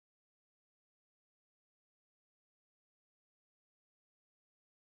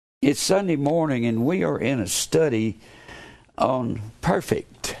It's Sunday morning, and we are in a study on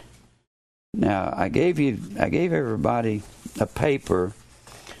perfect. Now, I gave everybody a paper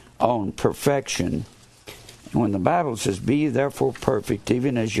on perfection. And when the Bible says, "Be ye therefore perfect,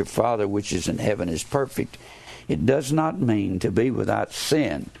 even as your Father which is in heaven is perfect," it does not mean to be without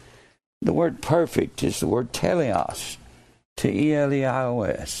sin. The word perfect is the word teleos,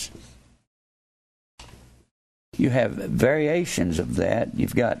 T-E-L-E-I-O-S. You have variations of that.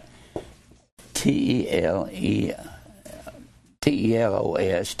 You've got T-E-L-O-S,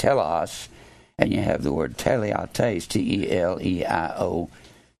 telos, and you have the word teleotes, T-E-L-E-I-O-T-E-S,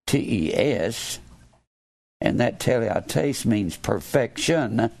 and that teleotes means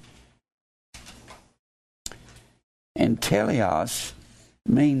perfection. And teleos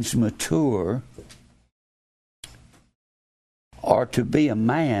means mature, or to be a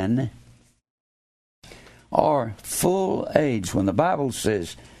man, or full age. When the Bible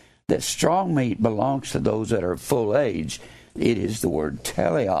says that strong meat belongs to those that are full age, it is the word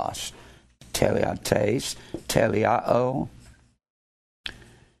teleos, teleotes, teleio.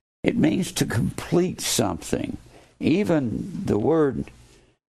 It means to complete something. Even the word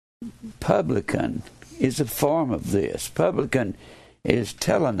publican is a form of this. Publican is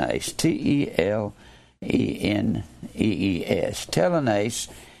telenes, T-E-L-E-N-E-E-S.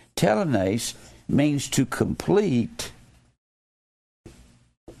 Telenes means to complete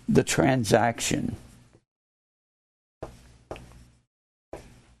the transaction.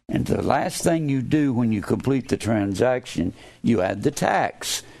 And the last thing you do when you complete the transaction, you add the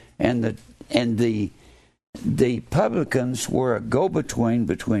tax. And the publicans were a go-between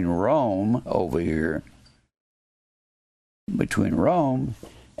between Rome over here, between Rome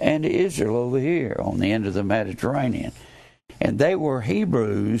and Israel over here on the end of the Mediterranean. And they were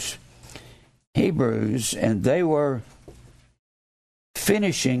Hebrews, and they were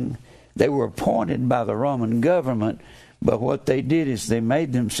they were appointed by the Roman government, but what they did is they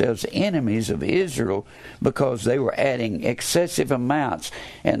made themselves enemies of Israel because they were adding excessive amounts,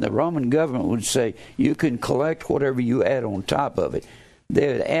 and the Roman government would say, you can collect whatever you add on top of it.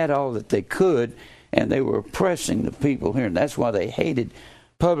 They would add all that they could, and they were oppressing the people here, and that's why they hated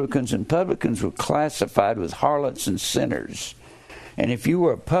publicans, and publicans were classified with harlots and sinners. And if you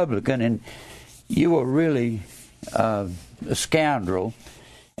were a publican and you were really a scoundrel,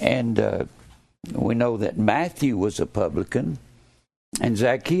 and we know that Matthew was a publican, and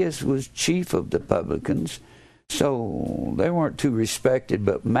Zacchaeus was chief of the publicans, so they weren't too respected.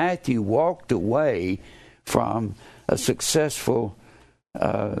 But Matthew walked away from a successful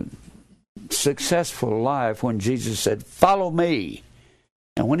life when Jesus said, "Follow me."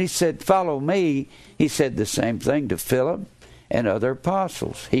 And when he said, "Follow me," he said the same thing to Philip and other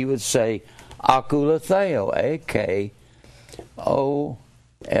apostles. He would say, "Akulatheo," A-K-O-L-O-U-T-H-E-O.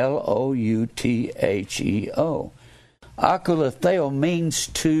 Akulatheo means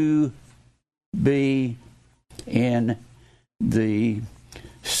to be in the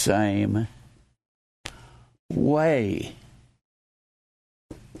same way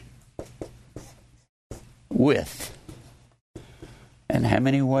with. And how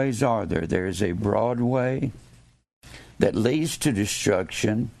many ways are there? There is a broad way that leads to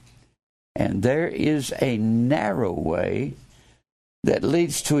destruction, and there is a narrow way that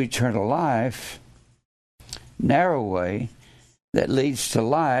leads to eternal life. Narrow way that leads to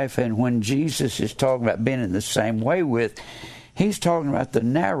life, and when Jesus is talking about being in the same way with, he's talking about the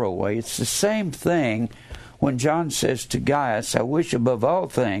narrow way. It's the same thing when John says to Gaius, "I wish above all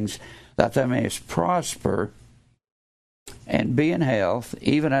things that thou mayest prosper and be in health,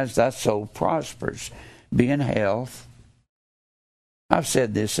 even as thy soul prospers." Be in health. I've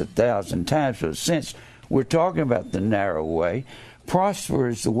said this 1,000 times, but since we're talking about the narrow way, prosper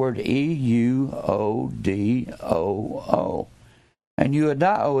is the word E-U-O-D-O-O. And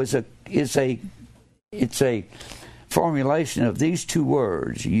euodao is a formulation of these two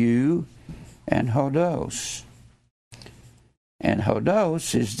words, eu and hodos. And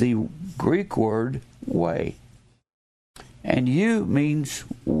hodos is the Greek word way. And eu means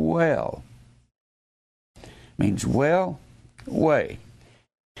well. Means well way.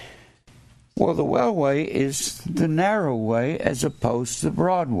 Well, the well way is the narrow way as opposed to the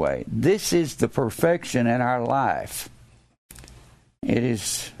broad way. This is the perfection in our life. It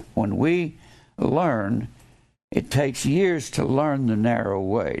is when we learn, it takes years to learn the narrow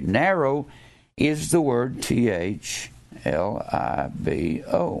way. Narrow is the word T-H-L-I-B-O.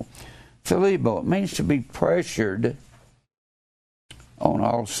 Thalibo, it means to be pressured on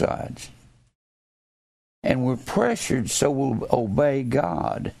all sides. And we're pressured so we'll obey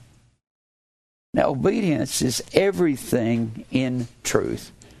God. Now, obedience is everything in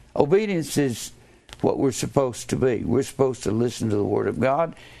truth. Obedience is what we're supposed to be. We're supposed to listen to the Word of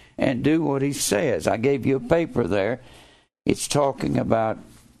God and do what He says. I gave you a paper there. It's talking about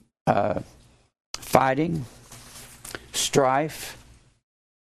fighting, strife,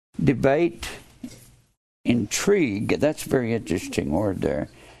 debate, intrigue. That's a very interesting word there.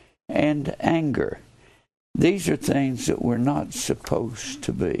 And anger. These are things that we're not supposed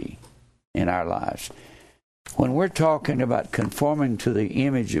to be in our lives. When we're talking about conforming to the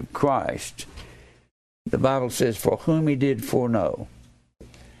image of Christ, the Bible says, for whom He did foreknow.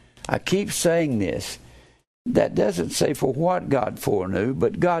 I keep saying this. That doesn't say for what God foreknew,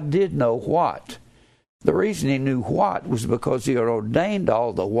 but God did know what. The reason He knew what was because He had ordained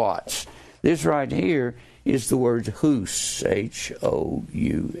all the whats. This right here is the word hous,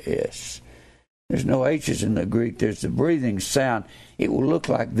 H-O-U-S. There's no H's in the Greek. There's the breathing sound. It will look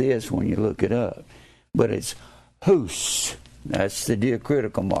like this when you look it up. But it's hous. That's the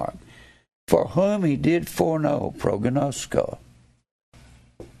diacritical mark. For whom He did foreknow, prognosko.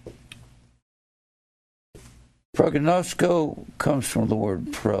 Prognosko comes from the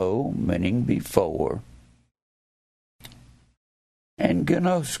word pro, meaning before, and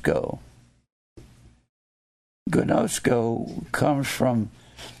gnosko. Gnosko comes from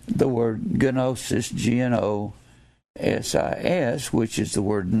the word gnosis, G-N-O-S-I-S, which is the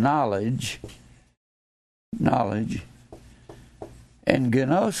word knowledge. Knowledge. And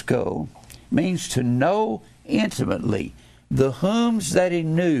gnosko means to know intimately, the whom's that He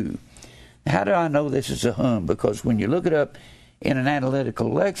knew. How do I know this is a whom? Because when you look it up in an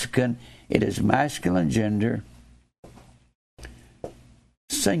analytical lexicon, it is masculine gender,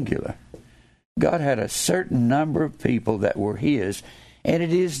 singular. God had a certain number of people that were His, and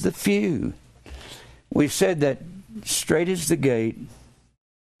it is the few. We've said that straight is the gate,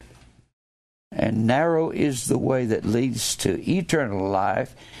 and narrow is the way that leads to eternal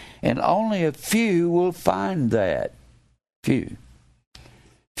life, and only a few will find that. Few.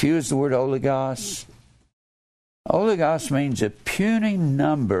 Few is the word oligos. Oligos means a puny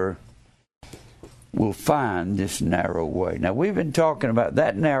number will find this narrow way. Now, we've been talking about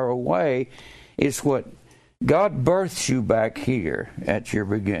that narrow way is what God births you back here at your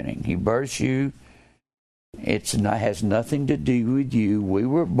beginning. He births you. It has nothing to do with you. We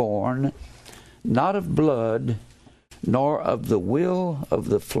were born not of blood, nor of the will of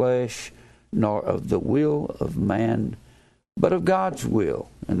the flesh, nor of the will of man, but of God's will.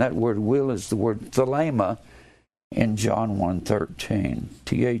 And that word will is the word thelema in John 1:13.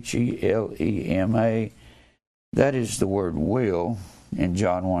 Thelema. That is the word will in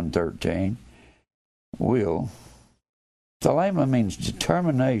John 1:13. Will. Thelema means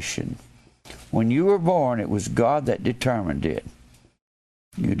determination. When you were born, it was God that determined it.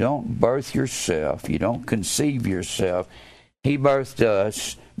 You don't birth yourself. You don't conceive yourself. He birthed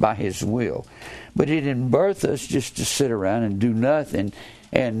us by His will. But He didn't birth us just to sit around and do nothing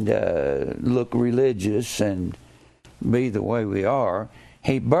and look religious and be the way we are.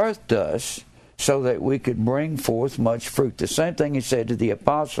 He birthed us so that we could bring forth much fruit. The same thing He said to the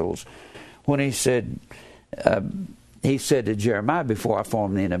apostles when He said to Jeremiah, before I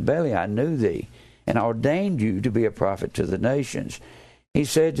formed thee in the belly, I knew thee, and ordained you to be a prophet to the nations. He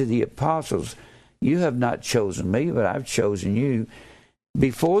said to the apostles, you have not chosen me, but I've chosen you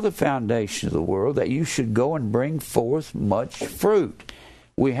before the foundation of the world, that you should go and bring forth much fruit.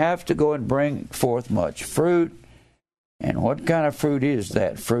 We have to go and bring forth much fruit. And what kind of fruit is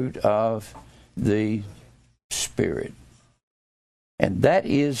that? Fruit of the Spirit. And that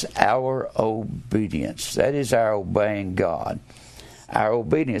is our obedience. That is our obeying God. Our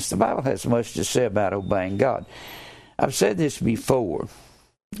obedience. The Bible has much to say about obeying God. I've said this before.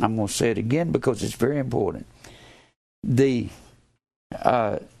 I'm going to say it again because it's very important. The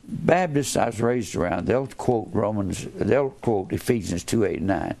Baptists I was raised around, they'll quote Ephesians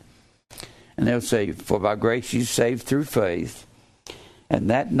 2:8-9. And they'll say, for by grace you saved through faith, and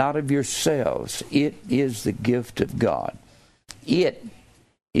that not of yourselves. It is the gift of God. It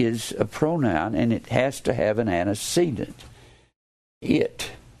is a pronoun, and it has to have an antecedent.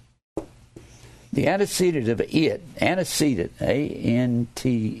 It. The antecedent of it, antecedent, A-N-T-E-C-E-D-E-N-T.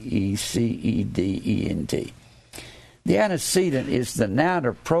 The antecedent is the noun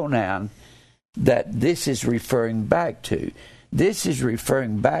or pronoun that this is referring back to. This is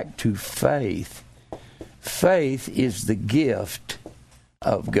referring back to faith. Faith is the gift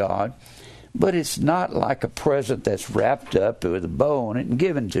of God, but it's not like a present that's wrapped up with a bow on it and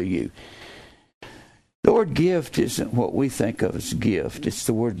given to you. The word gift isn't what we think of as gift. It's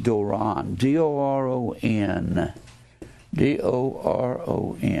the word doron. D-O-R-O-N.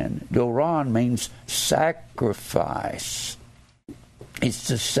 D-O-R-O-N. Doron means sacrifice. It's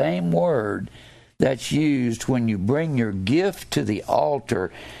the same word that's used when you bring your gift to the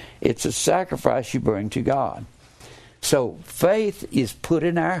altar. It's a sacrifice you bring to God. So faith is put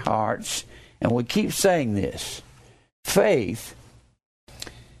in our hearts, and we keep saying this. Faith,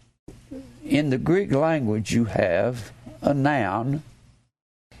 in the Greek language, you have a noun,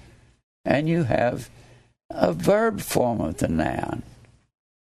 and you have a verb form of the noun.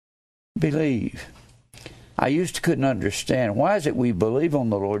 Believe. I used to couldn't understand, why is it we believe on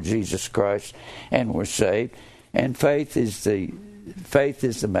the Lord Jesus Christ and we're saved, and faith is the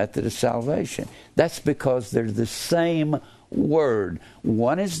method of salvation? That's because they're the same word.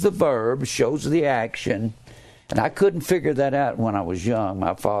 One is the verb, shows the action, and I couldn't figure that out when I was young.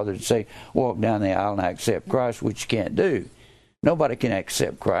 My father would say, walk down the aisle and accept Christ, which you can't do. Nobody can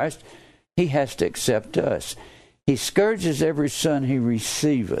accept Christ. He has to accept us. He scourges every son he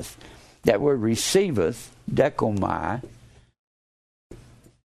receiveth. That word receiveth, dekomai.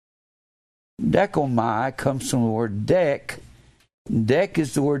 Dekomai comes from the word dek. Dek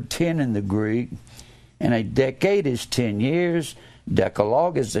is the word 10 in the Greek, and a decade is 10 years.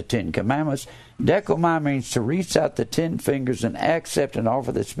 Decalogue is the 10 Commandments. Dekomai means to reach out the 10 fingers and accept an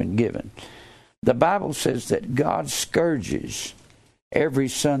offer that's been given. The Bible says that God scourges every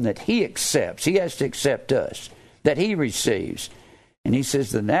son that he accepts. He has to accept us, that he receives. And he says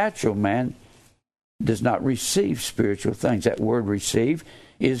the natural man does not receive spiritual things. That word receive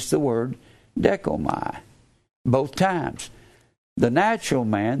is the word dekomai. Both times. The natural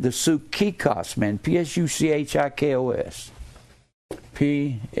man, the suchikos man, P-S-U-C-H-I-K-O-S.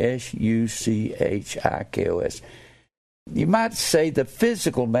 P-S-U-C-H-I-K-O-S. You might say the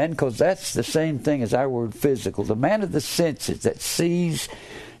physical man, because that's the same thing as our word physical. The man of the senses that sees,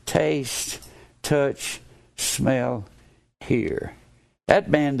 tastes, touch, smell, hear. That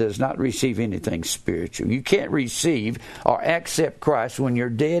man does not receive anything spiritual. You can't receive or accept Christ when you're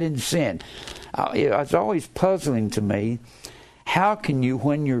dead in sin. It's always puzzling to me. How can you,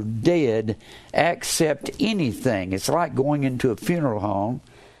 when you're dead, accept anything? It's like going into a funeral home,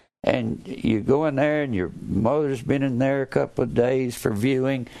 and you go in there, and your mother's been in there a couple of days for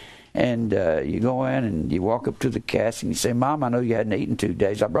viewing, and you go in and you walk up to the casket and you say, Mom, I know you hadn't eaten 2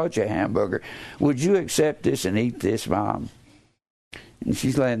 days. I brought you a hamburger. Would you accept this and eat this, Mom? And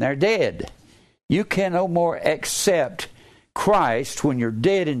she's laying there dead. You can no more accept Christ when you're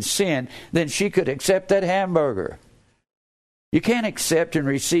dead in sin than she could accept that hamburger. You can't accept and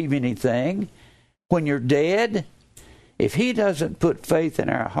receive anything when you're dead. If he doesn't put faith in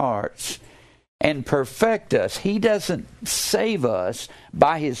our hearts and perfect us, he doesn't save us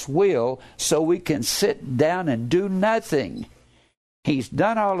by his will so we can sit down and do nothing. He's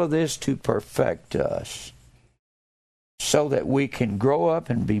done all of this to perfect us so that we can grow up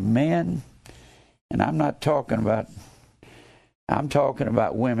and be men. And I'm talking about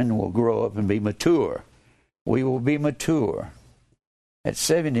women who will grow up and be mature. We will be mature. At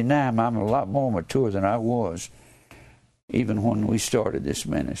 79, I'm a lot more mature than I was even when we started this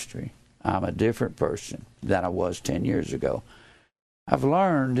ministry. I'm a different person than I was 10 years ago. I've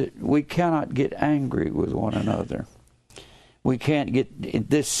learned that we cannot get angry with one another. We can't get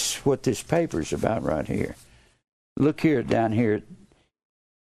this, what this paper's about right here. Look here, down here,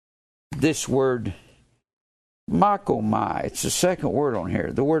 this word, makomai. It's the second word on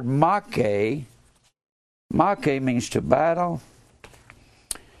here. The word make means to battle.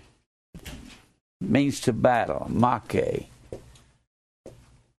 Make.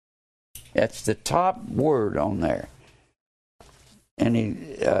 That's the top word on there.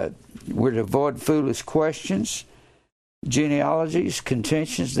 And we're to avoid foolish questions, genealogies,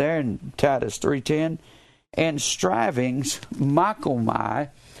 contentions there in Titus 3:10, and strivings, makomai,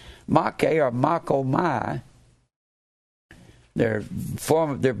 make or makomai. They're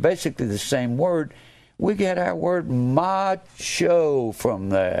basically the same word. We get our word macho from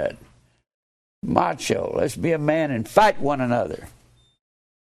that. Macho. Let's be a man and fight one another.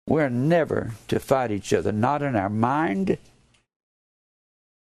 We're never to fight each other, not in our mind.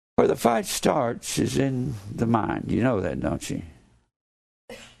 Where the fight starts is in the mind. You know that, don't you?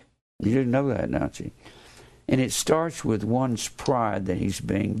 You do know that, don't you? And it starts with one's pride that he's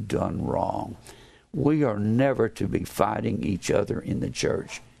being done wrong. We are never to be fighting each other in the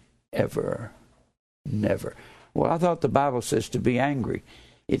church. Ever. Never. Well, I thought the Bible says to be angry.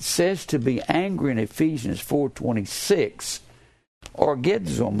 It says to be angry in Ephesians 4:26,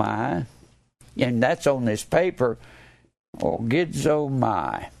 orgizomai, and that's on this paper,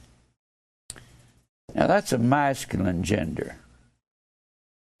 orgizomai. Now that's a masculine gender.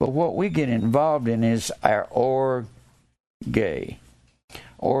 But what we get involved in is our orge.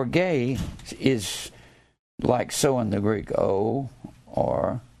 Orge is like so in the Greek, O,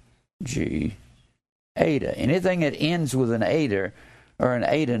 Ada. Anything that ends with an Ada or an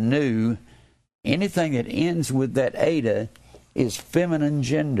Ada nu, anything that ends with that Ada is feminine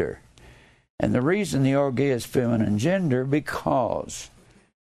gender. And the reason the Orge is feminine gender, because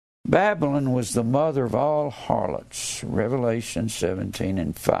Babylon was the mother of all harlots. Revelation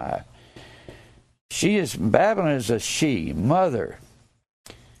 17:5. Babylon is a she, mother.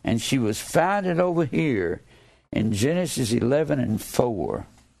 And she was founded over here in Genesis 11:4.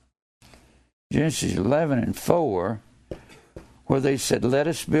 Genesis 11:4, where they said, let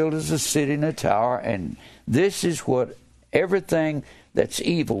us build us a city and a tower. And this is what everything that's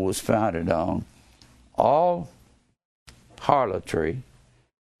evil was founded on. All harlotry.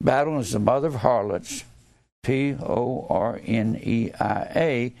 Babylon is the mother of harlots. Porneia,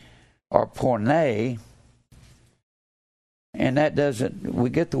 or porne. And that doesn't, we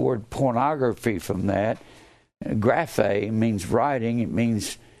get the word pornography from that. Graphe means writing. It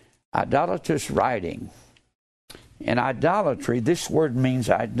means idolatrous writing. And idolatry, this word means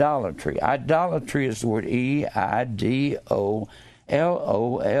idolatry. Idolatry is the word Idolatreia.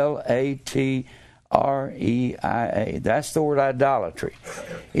 That's the word idolatry.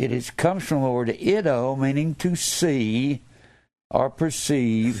 It comes from the word ido, meaning to see or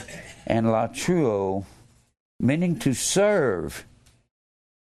perceive, and latruo, meaning to serve.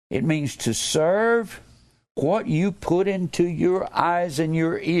 It means to serve what you put into your eyes and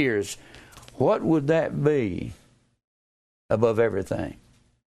your ears. What would that be above everything?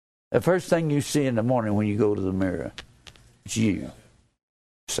 The first thing you see in the morning when you go to the mirror, it's you,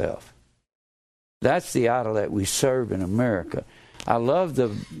 self. That's the idol that we serve in America. I love the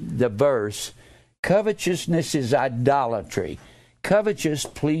verse, covetousness is idolatry. Covetous,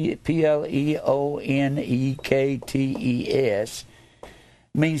 Pleonektes,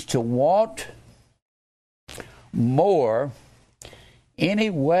 means to want more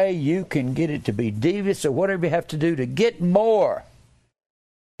any way you can get it, to be devious or whatever you have to do to get more.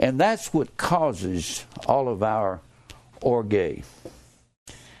 And that's what causes all of our orge.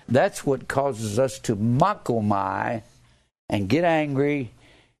 That's what causes us to makomai and get angry,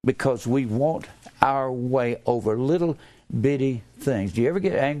 because we want our way over little bitty things. Do you ever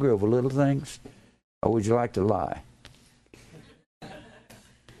get angry over little things? Or would you like to lie?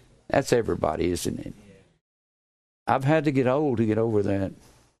 That's everybody, isn't it? I've had to get old to get over that.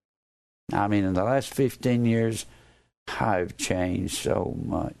 I mean, in the last 15 years, I've changed so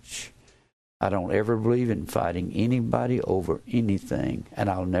much. I don't ever believe in fighting anybody over anything, and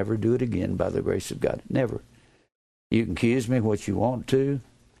I'll never do it again by the grace of God. Never. You can accuse me what you want to.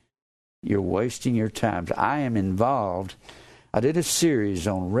 You're wasting your time. I am involved. I did a series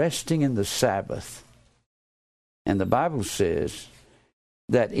on resting in the Sabbath. And the Bible says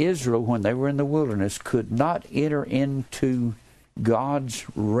that Israel, when they were in the wilderness, could not enter into God's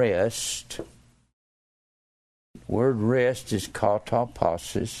rest. The word rest is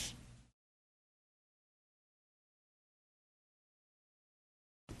katapasis.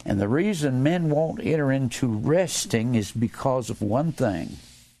 And the reason men won't enter into resting is because of one thing.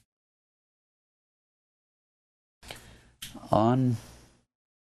 Unbelief.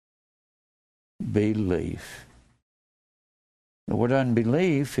 The word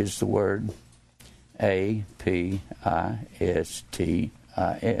unbelief is the word A-P-I-S-T-I-S.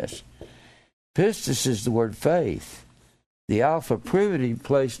 Pistis is the word faith. The alpha privative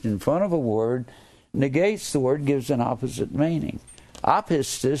placed in front of a word negates the word, gives an opposite meaning.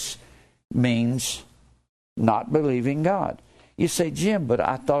 Apistis means not believing God. You say, Jim, but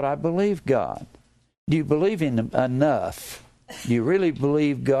I thought I believed God. Do you believe in Him enough? Do you really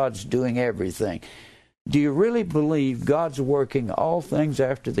believe God's doing everything? Do you really believe God's working all things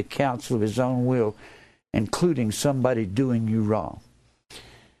after the counsel of His own will, including somebody doing you wrong?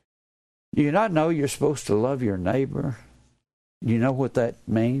 Do you not know you're supposed to love your neighbor? Do you know what that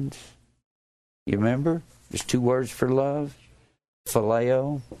means? You remember? There's two words for love.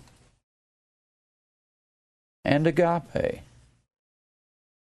 Phileo and agape.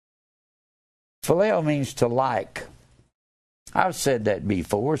 Phileo means to like. I've said that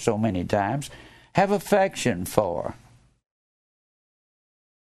before so many times. Have affection for.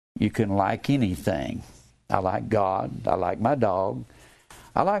 You can like anything. I like God. I like my dog.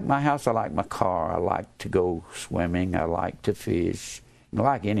 I like my house. I like my car. I like to go swimming. I like to fish. I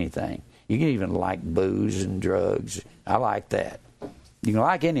like anything. You can even like booze and drugs. I like that. You can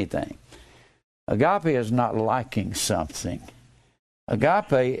like anything. Agape is not liking something.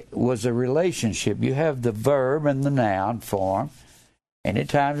 Agape was a relationship. You have the verb and the noun form.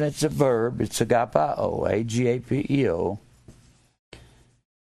 Anytime it's a verb, it's agapeo, A-G-A-P-E-O.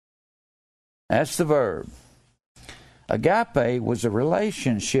 That's the verb. Agape was a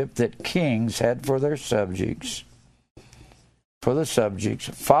relationship that kings had for their subjects. For the subjects.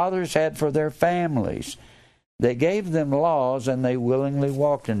 Fathers had for their families. They gave them laws and they willingly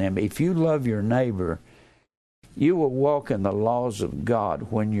walked in them. If you love your neighbor, you will walk in the laws of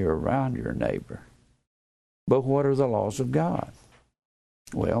God when you're around your neighbor. But what are the laws of God?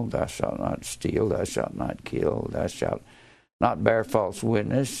 Well, thou shalt not steal, thou shalt not kill, thou shalt not bear false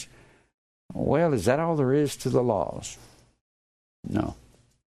witness. Well, is that all there is to the laws? No.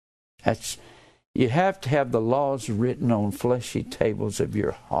 You have to have the laws written on fleshy tables of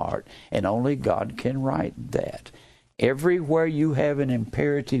your heart, and only God can write that. Everywhere you have an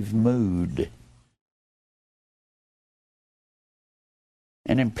imperative mood.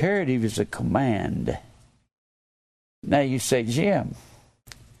 An imperative is a command. Now you say, Jim,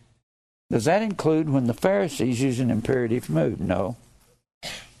 does that include when the Pharisees use an imperative mood? No.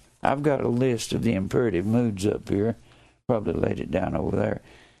 I've got a list of the imperative moods up here. Probably laid it down over there.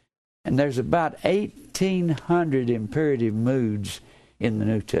 And there's about 1,800 imperative moods in the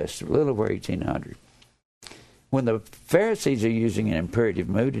New Testament, a little over 1,800. When the Pharisees are using an imperative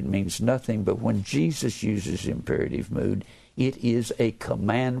mood, it means nothing. But when Jesus uses imperative mood, it is a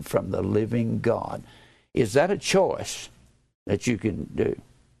command from the living God. Is that a choice that you can do?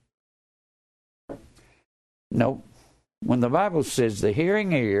 No. When the Bible says the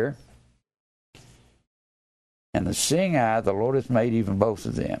hearing ear and the seeing eye, the Lord hath made even both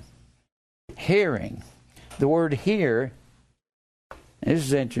of them. Hearing. The word hear, this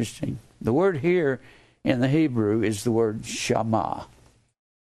is interesting. The word hear in the Hebrew is the word shama.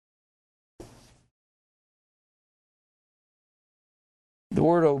 The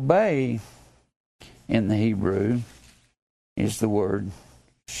word obey in the Hebrew is the word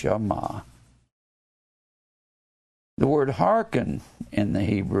shama. The word hearken in the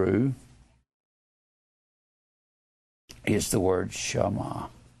Hebrew is the word shama.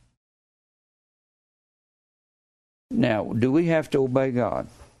 Now, do we have to obey God?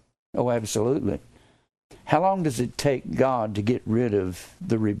 Oh, absolutely. How long does it take God to get rid of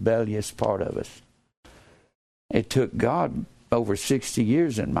the rebellious part of us? It took God over 60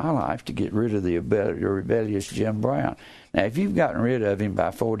 years in my life to get rid of the rebellious Jim Brown. Now, if you've gotten rid of him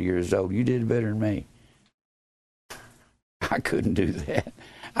by 40 years old, you did better than me. I couldn't do that.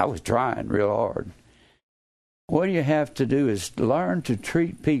 I was trying real hard. What you have to do is learn to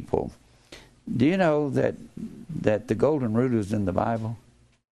treat people. Do you know that the golden rule is in the Bible?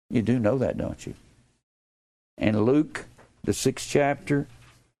 You do know that, don't you? In Luke, the 6th chapter,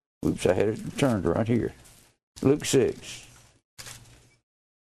 oops, I had it turned right here. Luke 6.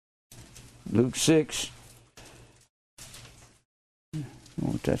 Luke 6.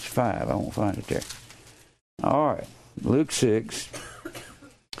 Oh, that's 5. I won't find it there. All right. Luke 6.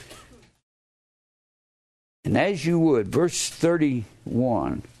 And as you would, verse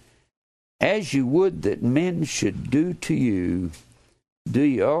 31, as you would that men should do to you, do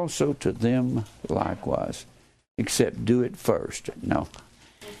ye also to them likewise. Except do it first.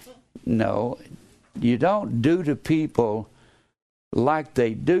 No, you don't do to people like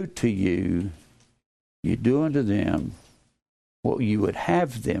they do to you. You do unto them what you would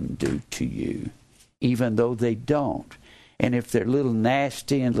have them do to you, even though they don't. And if they're a little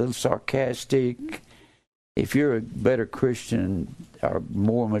nasty and a little sarcastic, if you're a better Christian or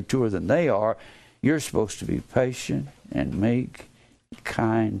more mature than they are, you're supposed to be patient and meek,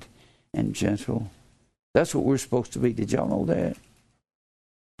 kind and gentle. That's what we're supposed to be. Did y'all know that?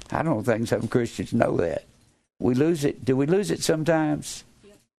 I don't think some Christians know that. We lose it. Do we lose it sometimes?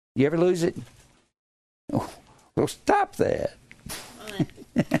 Yep. You ever lose it? Oh, well, stop that.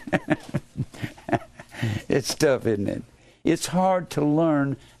 It's tough, isn't it? It's hard to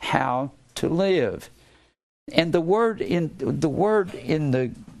learn how to live. And the word in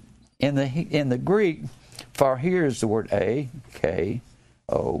the Greek for here is the word A-K-O-U-O.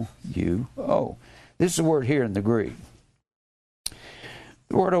 This is the word here in the Greek.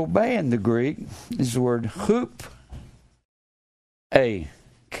 The word obey in the Greek is the word hoop, A-K-O-U-O.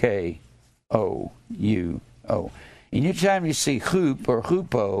 And anytime you see hoop or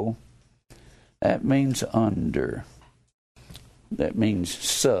hoopo, that means under. That means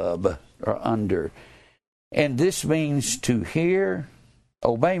sub or under. And this means to hear.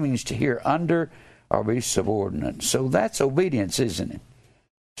 Obey means to hear under or be subordinate. So that's obedience, isn't it?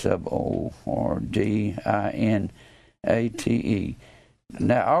 Subordinate.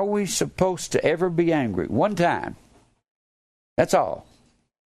 Now, are we supposed to ever be angry? One time. That's all.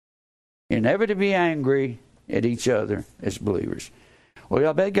 You're never to be angry at each other as believers.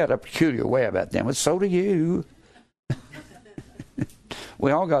 Well, they got a peculiar way about them, but so do you.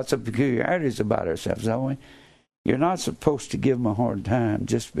 We all got some peculiarities about ourselves, don't we? You're not supposed to give them a hard time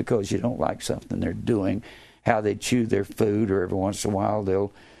just because you don't like something they're doing, how they chew their food, or every once in a while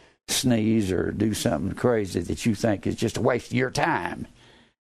they'll sneeze or do something crazy that you think is just a waste of your time.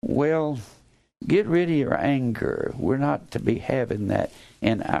 Well, get rid of your anger. We're not to be having that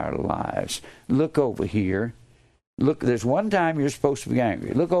in our lives. Look over here. Look, there's one time you're supposed to be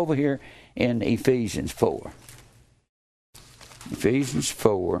angry. Look over here in Ephesians 4. Ephesians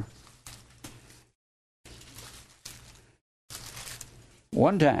 4.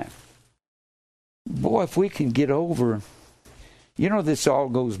 One time. Boy, if we can get over... You know, this all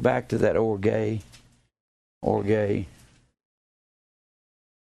goes back to that Orge.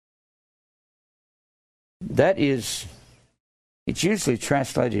 That is, it's usually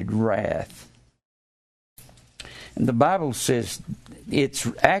translated wrath. And the Bible says it's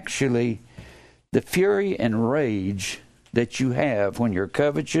actually the fury and rage that you have when you're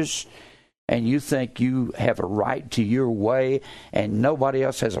covetous and you think you have a right to your way and nobody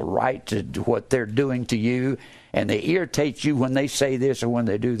else has a right to what they're doing to you, and they irritate you when they say this or when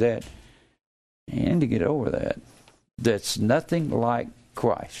they do that. You need to get over that. That's nothing like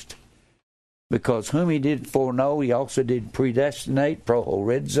Christ. Because whom he did foreknow, he also did predestinate,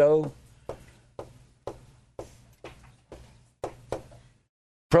 prohorizo.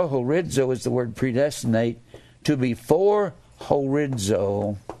 Prohorizo is the word predestinate, to be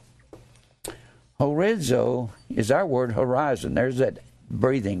forehorizo. Horizo is our word horizon. There's that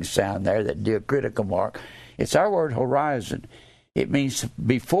breathing sound there, that diacritical mark. It's our word horizon. It means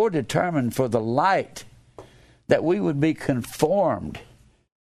before determined for the light, that we would be conformed,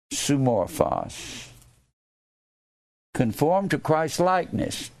 sumorphos, conformed to Christ's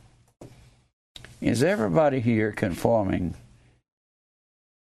likeness. Is everybody here conforming?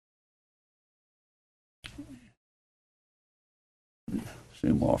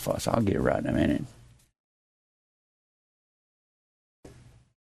 Sumorphos, I'll get it right in a minute.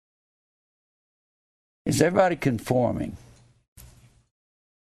 Is everybody conforming?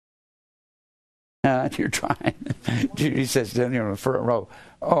 You're trying. Judy says down here on the front row,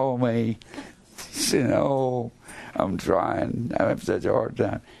 oh, me. You know, I'm trying. I have such a hard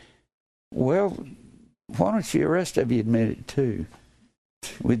time. Well, why don't you, the rest of you admit it too?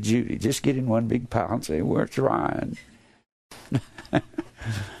 With Judy, just get in one big pile and say, we're trying.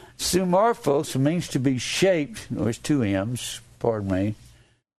 Sumorphos means to be shaped. There's two M's, pardon me.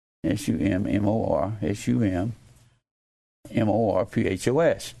 S-U-M-M-O-R,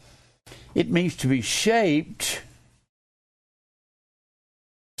 S-U-M-M-O-R-P-H-O-S. It means to be shaped.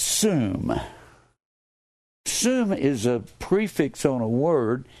 Sum. Sum is a prefix on a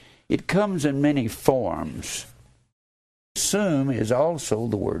word. It comes in many forms. Sum is also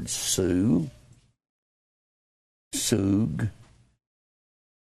the word sue, sug,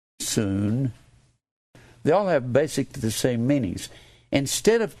 soon. They all have basically the same meanings.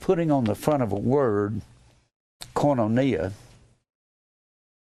 Instead of putting on the front of a word, koinonia,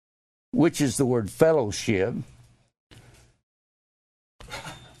 which is the word fellowship,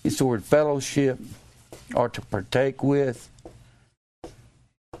 it's the word fellowship, or to partake with.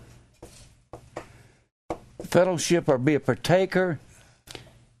 Fellowship or be a partaker.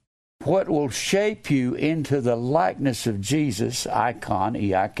 What will shape you into the likeness of Jesus, icon,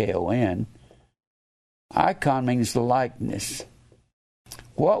 E-I-K-O-N. Icon means the likeness.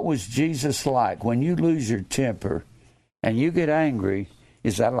 What was Jesus like? When you lose your temper and you get angry,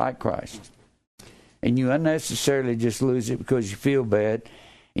 is that like Christ? And you unnecessarily just lose it because you feel bad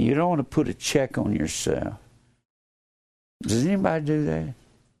and you don't want to put a check on yourself. Does anybody do that?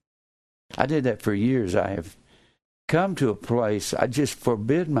 I did that for years. I have come to a place I just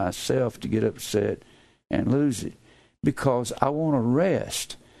forbid myself to get upset and lose it because I want to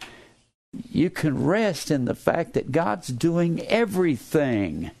rest. You can rest in the fact that God's doing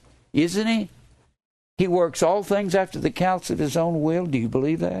everything, isn't He? He works all things after the counsel of His own will. Do you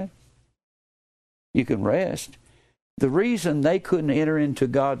believe that? You can rest. The reason they couldn't enter into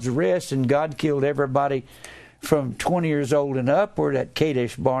God's rest and God killed everybody from 20 years old and upward at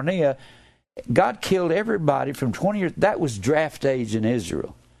Kadesh Barnea, God killed everybody from 20 years. That was draft age in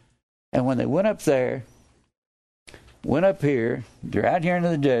Israel. And when they went up there, went up here, they're out here in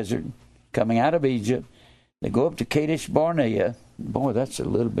the desert, coming out of Egypt. They go up to Kadesh Barnea. Boy, that's a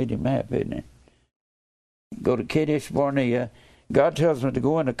little bitty map, isn't it? Go to Kadesh Barnea. God tells them to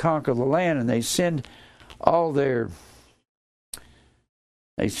go in to conquer the land, and they send all their...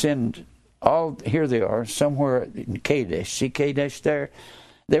 here they are, somewhere in Kadesh. See Kadesh there?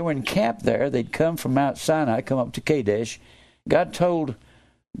 They were encamped there. They'd come from Mount Sinai, come up to Kadesh. God told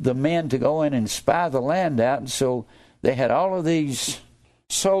the men to go in and spy the land out, and so they had all of these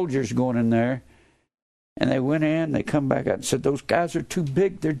soldiers going in there, And they went in, they come back out and said, those guys are too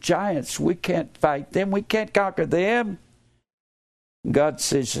big, they're giants. We can't fight them, we can't conquer them. God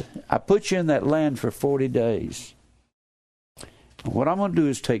says, I put you in that land for 40 days. What I'm going to do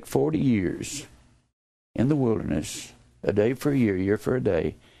is take 40 years in the wilderness, a day for a year for a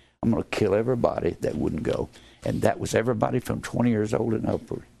day. I'm going to kill everybody that wouldn't go. And that was everybody from 20 years old and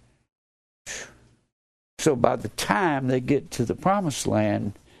upward. So by the time they get to the promised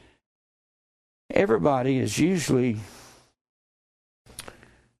land, everybody is usually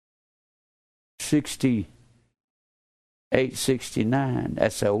 68, 69.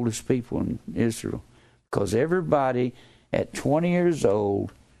 That's the oldest people in Israel. Because everybody at 20 years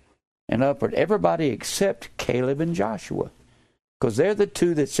old and upward, everybody except Caleb and Joshua. Because they're the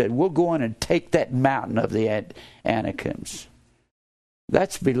two that said, we'll go in and take that mountain of the Anakims.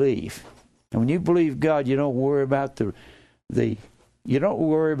 That's belief. And when you believe God, you don't worry about the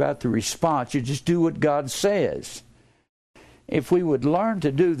response. You just do what God says. If we would learn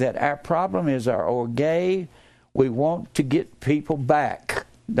to do that, our problem is our orge. We want to get people back,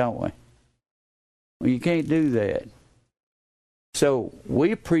 don't we? Well, you can't do that. So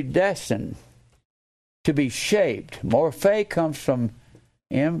we're predestined to be shaped. Morphe comes from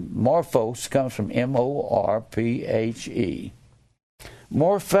morphos comes from M-O-R-P-H-E.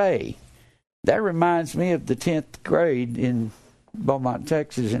 Morphe. That reminds me of the 10th grade in Beaumont,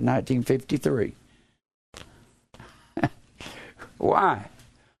 Texas in 1953. Why?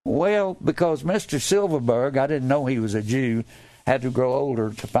 Well, because Mr. Silverberg, I didn't know he was a Jew, had to grow older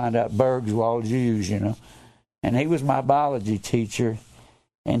to find out Bergs were all Jews, you know. And he was my biology teacher,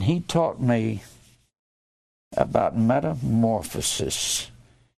 and he taught me about metamorphosis.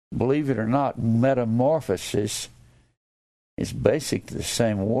 Believe it or not, metamorphosis is basically the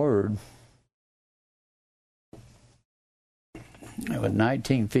same word. It was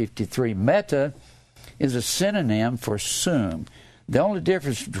 1953. Meta is a synonym for sum. The only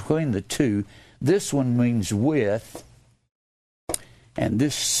difference between the two, this one means with, and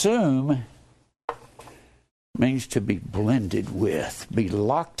this sum means to be blended with, be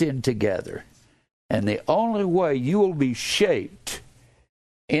locked in together. And the only way you will be shaped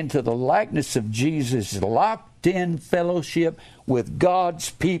into the likeness of Jesus, locked in fellowship with God's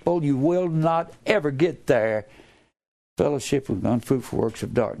people, you will not ever get there. Fellowship with unfruitful works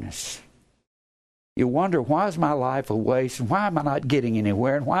of darkness. You wonder, why is my life a waste? And why am I not getting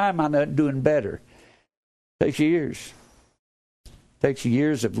anywhere? And why am I not doing better? It takes years. It takes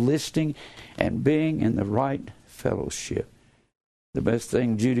years of listening and being in the right fellowship. The best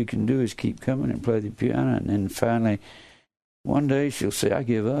thing Judy can do is keep coming and play the piano. And then finally, one day she'll say, I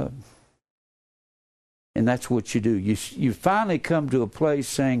give up. And that's what you do. You finally come to a place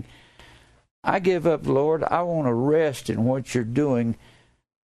saying, I give up, Lord. I want to rest in what you're doing.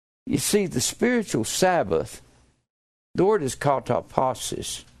 You see, the spiritual Sabbath, the word is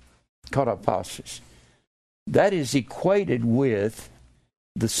kataposis. Kataposis. That is equated with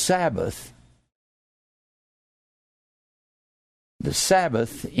the Sabbath. The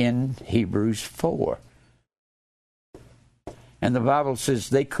Sabbath in Hebrews 4. And the Bible says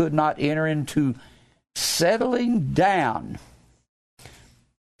they could not enter into settling down.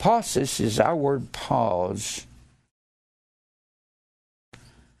 Pausis is our word pause.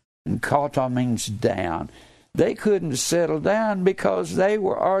 And kata means down. They couldn't settle down because they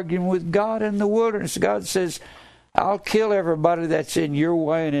were arguing with God in the wilderness. God says, I'll kill everybody that's in your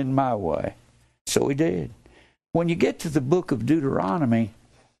way and in my way. So he did. When you get to the book of Deuteronomy,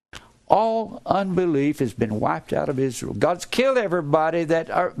 all unbelief has been wiped out of Israel. God's killed everybody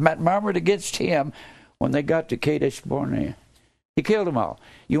that murmured against him when they got to Kadesh Barnea. He killed them all.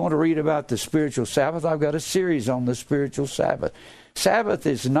 You want to read about the spiritual Sabbath? I've got a series on the spiritual Sabbath. Sabbath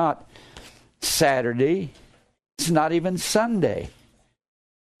is not Saturday. It's not even Sunday.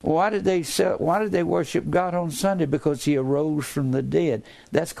 Why did they worship God on Sunday? Because he arose from the dead.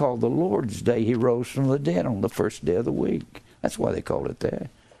 That's called the Lord's Day. He rose from the dead on the first day of the week. That's why they call it that.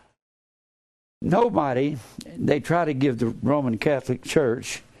 Nobody, they try to give the Roman Catholic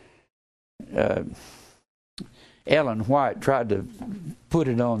Church, Ellen White tried to put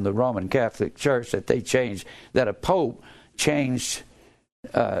it on the Roman Catholic Church that they changed, that a pope changed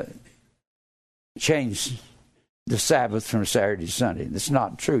the Sabbath from Saturday to Sunday. That's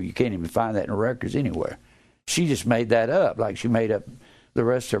not true. You can't even find that in records anywhere. She just made that up, like she made up the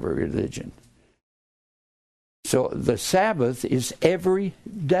rest of her religion. So the Sabbath is every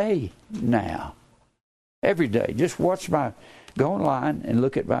day now. Every day. Just go online and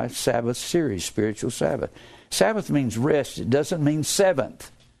look at my Sabbath series, Spiritual Sabbath. Sabbath means rest. It doesn't mean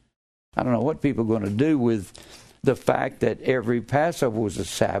seventh. I don't know what people are going to do with the fact that every Passover was a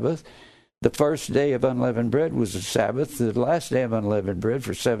Sabbath. The first day of unleavened bread was a Sabbath. The last day of unleavened bread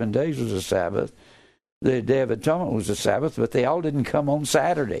for 7 days was a Sabbath. The Day of Atonement was a Sabbath, but they all didn't come on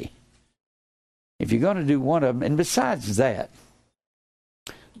Saturday. If you're going to do one of them, and besides that,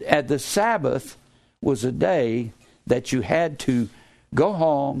 at the Sabbath was a day that you had to go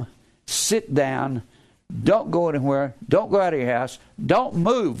home, sit down, don't go anywhere, don't go out of your house, don't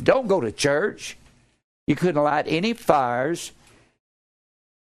move, don't go to church. You couldn't light any fires.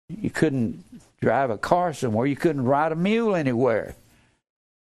 You couldn't drive a car somewhere. You couldn't ride a mule anywhere.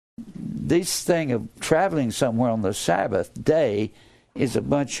 This thing of traveling somewhere on the Sabbath day is a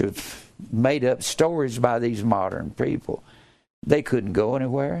bunch of made-up stories by these modern people. They couldn't go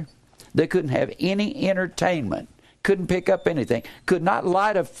anywhere. They couldn't have any entertainment. Couldn't pick up anything. Could not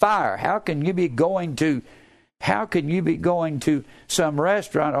light a fire. How can you be going to some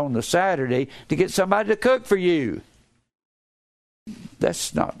restaurant on the Saturday to get somebody to cook for you?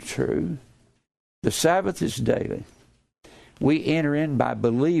 That's not true. The Sabbath is daily. We enter in by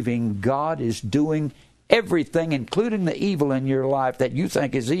believing God is doing everything, including the evil in your life that you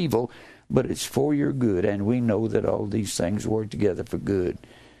think is evil, but it's for your good. And we know that all these things work together for good,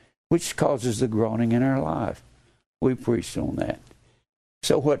 which causes the groaning in our life. We preached on that.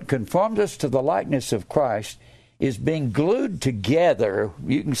 So what conforms us to the likeness of Christ is being glued together.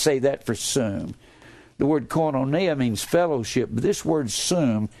 You can say that for sum. The word koinonia means fellowship, but this word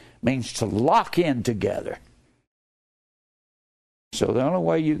sum means to lock in together. So the only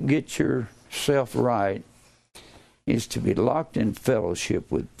way you can get yourself right is to be locked in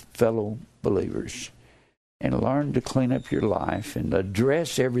fellowship with fellow believers and learn to clean up your life and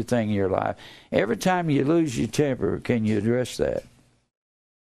address everything in your life. Every time you lose your temper, can you address that?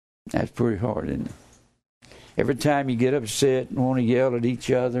 That's pretty hard, isn't it? Every time you get upset and want to yell at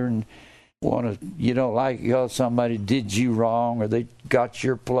each other and you don't like it because somebody did you wrong or they got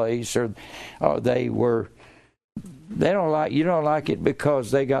your place or you don't like it because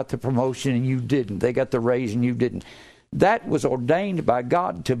they got the promotion and you didn't. They got the raise and you didn't. That was ordained by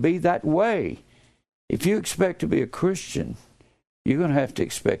God to be that way. If you expect to be a Christian, you're going to have to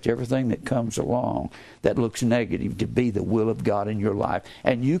expect everything that comes along that looks negative to be the will of God in your life.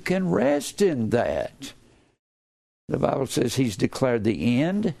 And you can rest in that. The Bible says He's declared the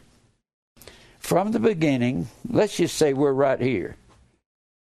end from the beginning. Let's just say we're right here.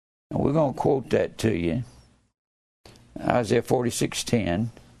 And we're going to quote that to you. Isaiah 46:10.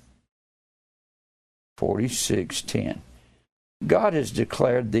 46:10. God has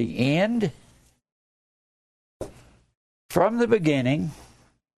declared the end from the beginning,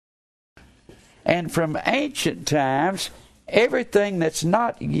 and from ancient times, everything that's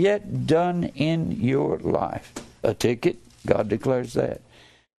not yet done in your life. A ticket, God declares that.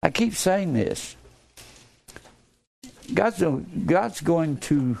 I keep saying this. God's going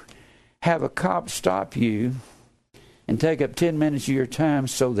to have a cop stop you and take up 10 minutes of your time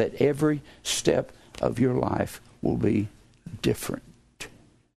so that every step of your life will be different.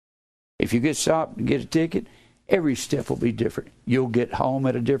 If you get stopped and get a ticket, every step will be different. You'll get home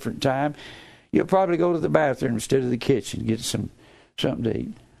at a different time. You'll probably go to the bathroom instead of the kitchen, get something to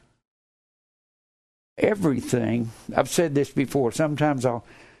eat. Everything, I've said this before, sometimes I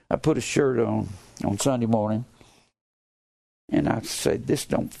put a shirt on Sunday morning, and I say, this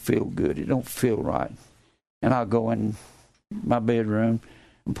don't feel good, it don't feel right. And I'll go in my bedroom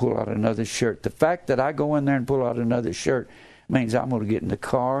and pull out another shirt. The fact that I go in there and pull out another shirt means I'm going to get in the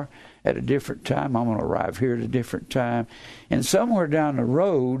car at a different time. I'm going to arrive here at a different time. And somewhere down the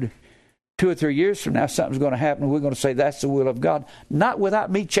road, 2 or 3 years from now, something's going to happen. We're going to say that's the will of God. Not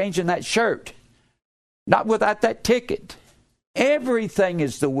without me changing that shirt. Not without that ticket. Everything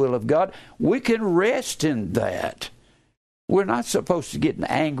is the will of God. We can rest in that. We're not supposed to get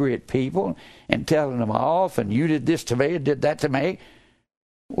angry at people and telling them off, and you did this to me and did that to me.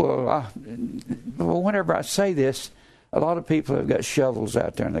 Well, whenever I say this, a lot of people have got shovels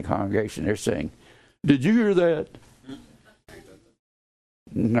out there in the congregation. They're saying, did you hear that?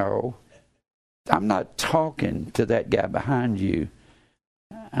 No. I'm not talking to that guy behind you.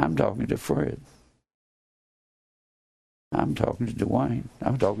 I'm talking to Fred. I'm talking to Dwayne.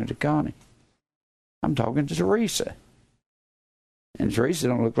 I'm talking to Connie. I'm talking to Teresa. And Teresa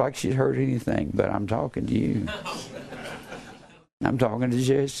don't look like she's heard anything, but I'm talking to you. I'm talking to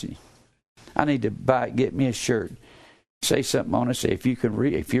Jesse. I need to get me a shirt. Say something on it. Say, if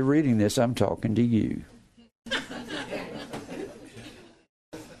you're reading this, I'm talking to you.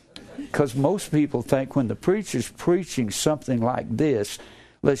 Because most people think when the preacher's preaching something like this,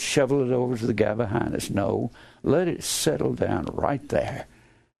 let's shovel it over to the guy behind us. No, let it settle down right there.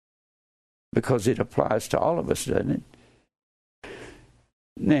 Because it applies to all of us, doesn't it?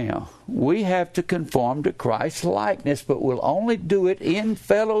 Now, we have to conform to Christ's likeness, but we'll only do it in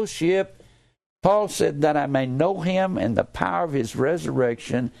fellowship. Paul said that I may know him and the power of his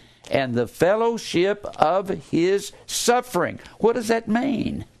resurrection and the fellowship of his suffering. What does that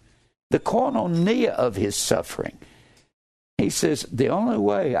mean? The koinonia of his suffering. He says, the only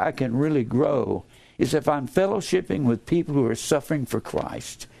way I can really grow is if I'm fellowshipping with people who are suffering for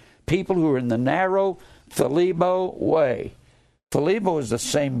Christ. People who are in the narrow philebo way. Philebo is the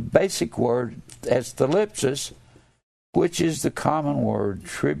same basic word as thlipsis, which is the common word,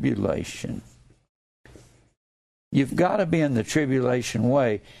 tribulation. You've got to be in the tribulation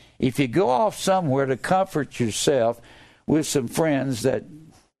way. If you go off somewhere to comfort yourself with some friends that,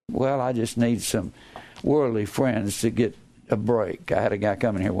 well, I just need some worldly friends to get a break. I had a guy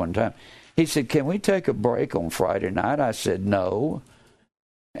coming here one time. He said, can we take a break on Friday night? I said, no.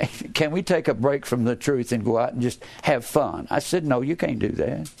 Can we take a break from the truth and go out and just have fun? I said, no, you can't do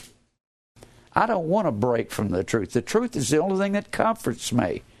that. I don't want a break from the truth. The truth is the only thing that comforts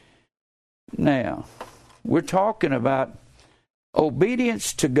me. Now, we're talking about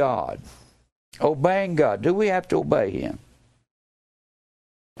obedience to God, obeying God. Do we have to obey him?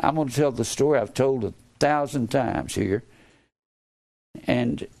 I'm going to tell the story I've told 1,000 times here.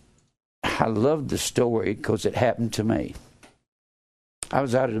 And I love the story because it happened to me. I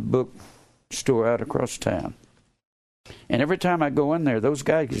was out at a bookstore out across town. And every time I go in there, those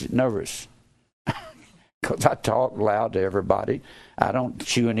guys get nervous. Because I talk loud to everybody. I don't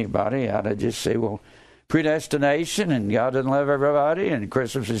chew anybody out. I just say, well, predestination and God doesn't love everybody and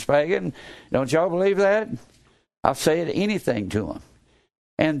Christmas is pagan. Don't y'all believe that? I'll say anything to them.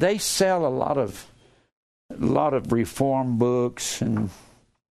 And they sell a lot of reform books. And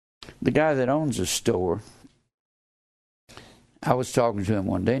the guy that owns the store, I was talking to him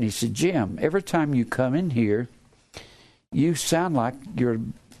one day, and he said, Jim, every time you come in here, you sound like you're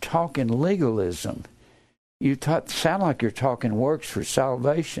talking legalism. You sound like you're talking works for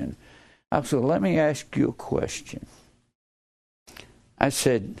salvation. I said, let me ask you a question. I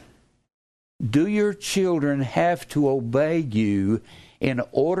said, do your children have to obey you in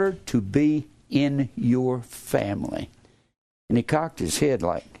order to be in your family? And he cocked his head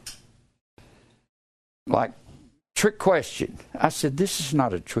like trick question. I said, this is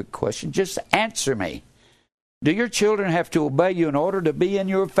not a trick question. Just answer me. Do your children have to obey you in order to be in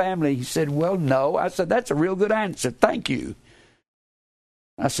your family? He said, well, no. I said, that's a real good answer. Thank you.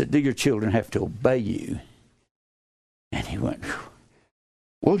 I said, do your children have to obey you? And he went,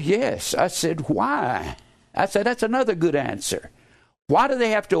 well, yes. I said, why? I said, that's another good answer. Why do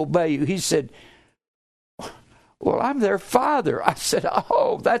they have to obey you? He said, well, I'm their father. I said,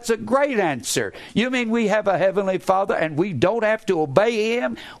 oh, that's a great answer. You mean we have a heavenly Father and we don't have to obey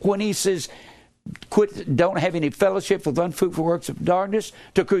him when he says, don't have any fellowship with unfruitful works of darkness,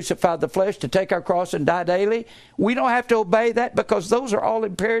 to crucify the flesh, to take our cross and die daily? We don't have to obey that because those are all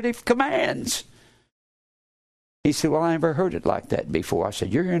imperative commands. He said, well, I never heard it like that before. I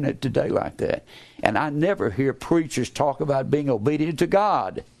said, you're hearing it today like that. And I never hear preachers talk about being obedient to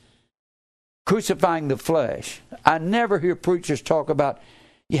God. Crucifying the flesh. I never hear preachers talk about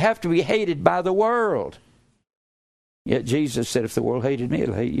you have to be hated by the world. Yet Jesus said, if the world hated me,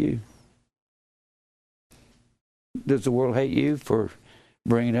 it'll hate you. Does the world hate you for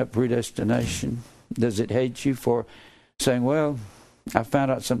bringing up predestination? Does it hate you for saying, well, I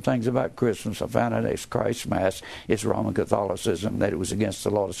found out some things about Christmas. I found out it's Christ's Mass. It's Roman Catholicism, that it was against the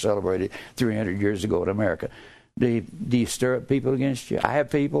law to celebrate it 300 years ago in America. Do you stir up people against you? I have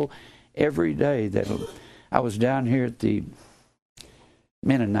people every day that I was down here at the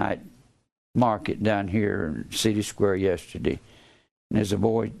Mennonite market down here in City Square yesterday. And there's a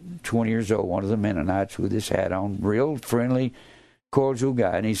boy, 20 years old, one of the Mennonites with his hat on, real friendly, cordial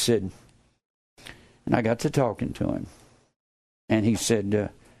guy. And he said, and I got to talking to him. And he said,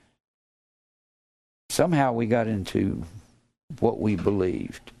 somehow we got into what we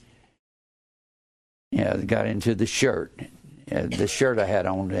believed. Yeah, got into the shirt. The shirt I had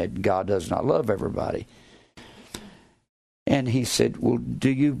on had God does not love everybody. And he said, well,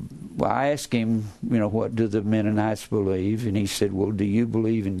 I asked him, what do the Mennonites believe? And he said, well, do you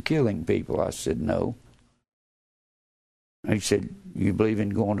believe in killing people? I said, no. He said, you believe in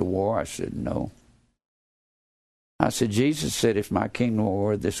going to war? I said, no. I said, Jesus said, if my kingdom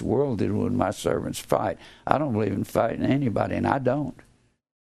were this world, then would my servants fight? I don't believe in fighting anybody, and I don't.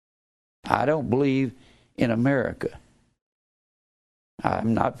 I don't believe in America.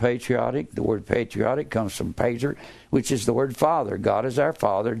 I'm not patriotic. The word patriotic comes from pater, which is the word father. God is our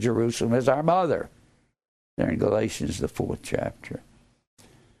father. Jerusalem is our mother. There in Galatians, the 4th chapter.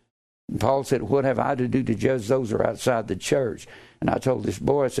 And Paul said, what have I to do to judge those who are outside the church? And I told this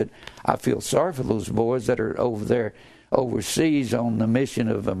boy, I said, I feel sorry for those boys that are over there overseas on the mission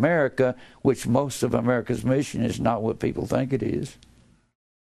of America, which most of America's mission is not what people think it is.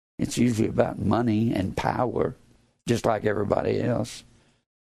 It's usually about money and power, just like everybody else.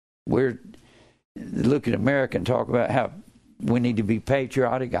 We're look at America and talk about how we need to be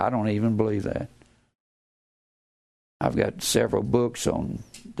patriotic. I don't even believe that. I've got several books on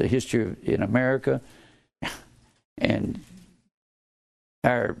the history in America, and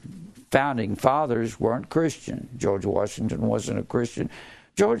our founding fathers weren't Christian. George Washington wasn't a Christian.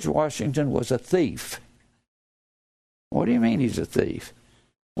 George Washington was a thief. What do you mean he's a thief?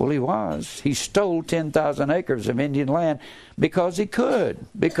 Well, he was. He stole 10,000 acres of Indian land because he could,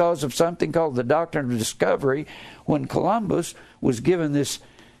 because of something called the Doctrine of Discovery. When Columbus was given this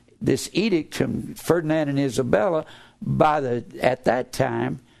edict from Ferdinand and Isabella, at that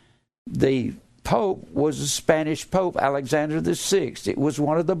time, the Pope was the Spanish Pope, Alexander VI. It was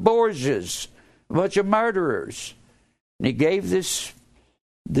one of the Borgias, a bunch of murderers. And he gave this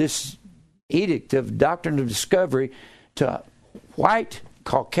edict of Doctrine of Discovery to white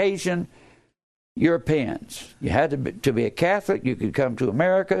Caucasian Europeans. You had to be a Catholic. You could come to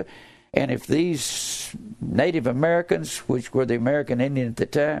America. And if these Native Americans, which were the American Indian at the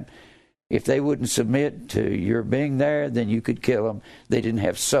time, if they wouldn't submit to your being there, then you could kill them. They didn't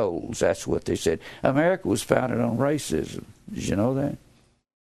have souls. That's what they said. America was founded on racism. Did you know that?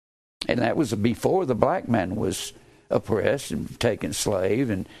 And that was before the black man was oppressed and taken slave.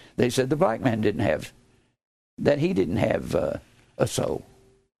 And they said the black man didn't have a soul.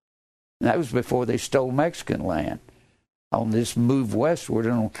 And that was before they stole Mexican land. On this move westward,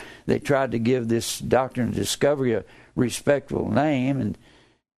 and they tried to give this Doctrine of Discovery a respectable name,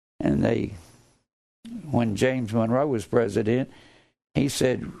 and they, when James Monroe was president, he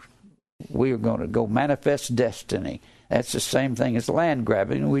said, we are going to go manifest destiny. That's the same thing as land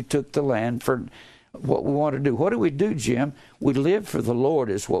grabbing. We took the land for what we want to do. What do we do, Jim? We live for the Lord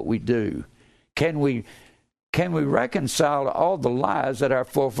is what we do. Can we reconcile all the lies that our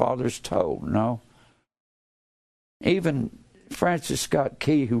forefathers told? No. Even Francis Scott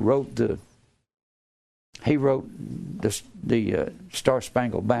Key, who wrote the Star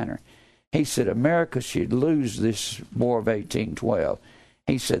Spangled Banner, he said America should lose this War of 1812.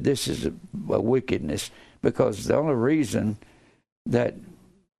 He said this is a wickedness, because the only reason that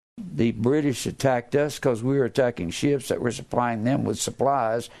the British attacked us because we were attacking ships that were supplying them with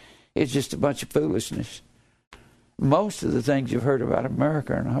supplies. It's just a bunch of foolishness. Most of the things you've heard about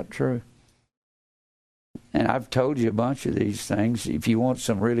America are not true. And I've told you a bunch of these things. If you want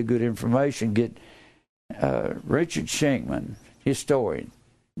some really good information, get Richard Schenkman, historian,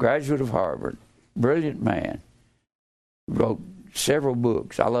 graduate of Harvard, brilliant man, wrote several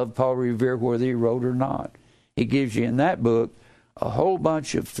books. I love Paul Revere, whether he wrote or not. He gives you in that book a whole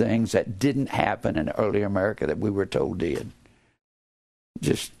bunch of things that didn't happen in early America that we were told did.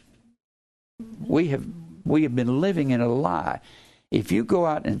 Just, we have been living in a lie. If you go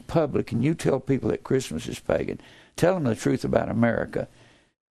out in public and you tell people that Christmas is pagan, tell them the truth about America.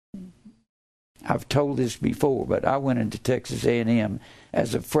 I've told this before, but I went into Texas A&M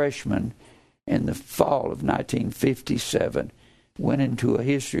as a freshman in the fall of 1957, went into a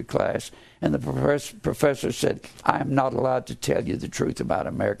history class, and the professor said, I am not allowed to tell you the truth about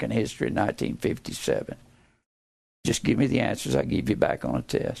American history in 1957. Just give me the answers, I give you back on a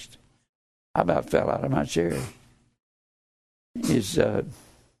test. I about fell out of my chair. Is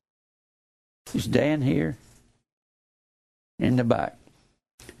Dan here? In the back.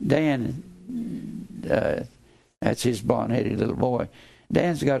 Dan, that's his blonde-headed little boy.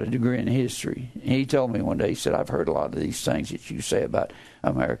 Dan's got a degree in history. He told me one day, he said, I've heard a lot of these things that you say about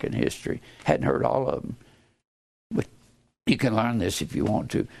American history. Hadn't heard all of them. But you can learn this if you want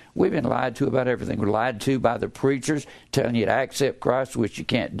to. We've been lied to about everything. We're lied to by the preachers telling you to accept Christ, which you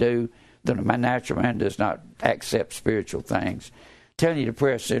can't do. My natural man does not accept spiritual things. Telling you to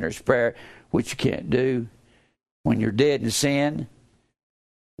pray a sinner's prayer, which you can't do. When you're dead in sin,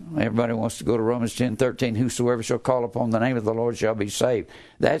 everybody wants to go to Romans 10:13. Whosoever shall call upon the name of the Lord shall be saved.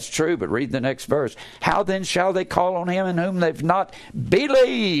 That's true, but read the next verse. How then shall they call on him in whom they've not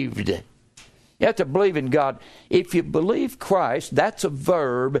believed? You have to believe in God. If you believe Christ, that's a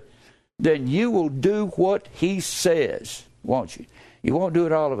verb, then you will do what he says, won't you? You won't do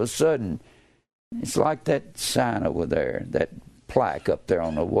it all of a sudden. It's like that sign over there, that plaque up there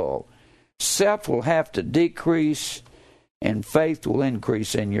on the wall. Self will have to decrease and faith will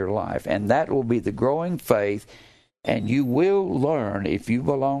increase in your life. And that will be the growing faith. And you will learn, if you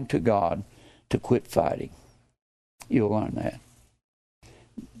belong to God, to quit fighting. You'll learn that.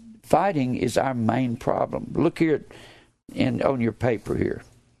 Fighting is our main problem. Look here on your paper here.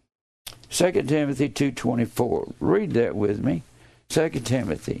 2 Timothy 2:24. Read that with me. 2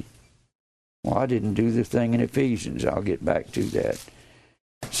 Timothy. Well, I didn't do the thing in Ephesians. I'll get back to that.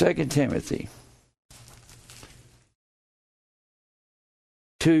 2 Timothy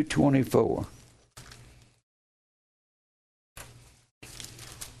 2:24.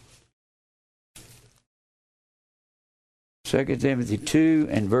 Second Timothy 2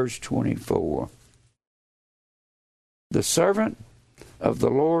 and verse 24. The servant of the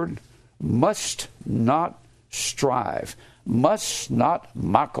Lord must not strive, must not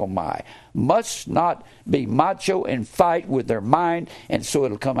makomai, must not be macho and fight with their mind, and so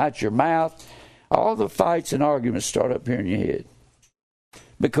it'll come out your mouth. All the fights and arguments start up here in your head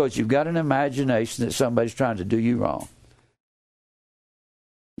because you've got an imagination that somebody's trying to do you wrong.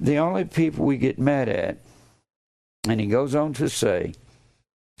 The only people we get mad at, and he goes on to say,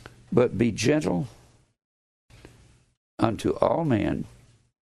 but be gentle unto all men.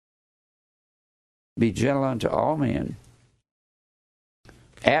 Be gentle unto all men.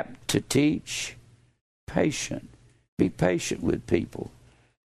 Apt to teach. Patient. Be patient with people.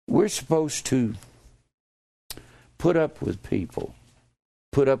 We're supposed to put up with people.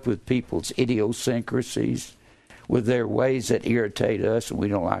 Put up with people's idiosyncrasies, with their ways that irritate us, and we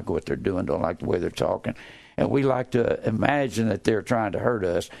don't like what they're doing, don't like the way they're talking. And we like to imagine that they're trying to hurt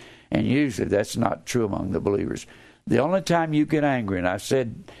us. And usually that's not true among the believers. The only time you get angry, and I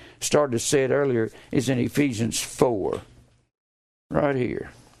started to say it earlier, is in Ephesians 4. Right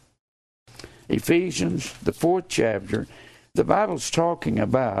here. Ephesians, the 4th chapter. The Bible's talking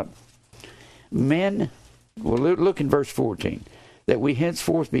about men. Well, look in verse 14. That we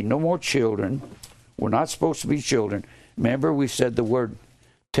henceforth be no more children. We're not supposed to be children. Remember, we said the word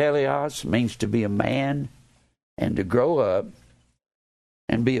teleos means to be a man and to grow up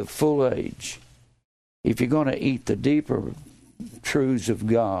and be of full age. If you're going to eat the deeper truths of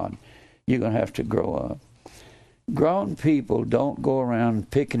God, you're going to have to grow up. Grown people don't go around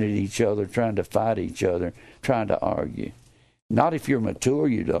picking at each other, trying to fight each other, trying to argue. Not if you're mature,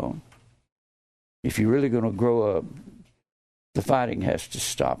 you don't. If you're really going to grow up, the fighting has to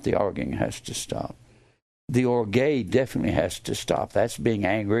stop. The arguing has to stop. The orge definitely has to stop. That's being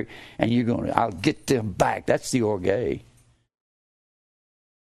angry, and you're going to, I'll get them back. That's the orge.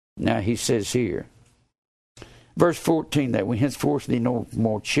 Now he says here, verse 14, that we henceforth be no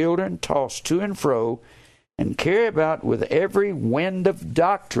more children, tossed to and fro, and carry about with every wind of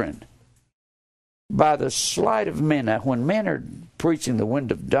doctrine, by the sleight of men. Now, when men are preaching the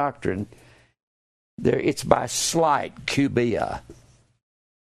wind of doctrine, it's by sleight, kubia.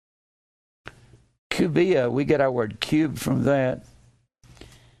 Kubia, we get our word cube from that,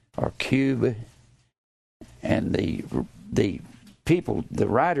 or cube, and the people, the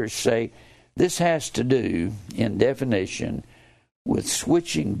writers say, this has to do, in definition, with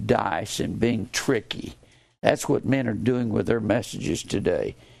switching dice and being tricky. That's what men are doing with their messages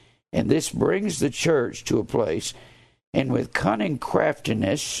today. And this brings the church to a place, and with cunning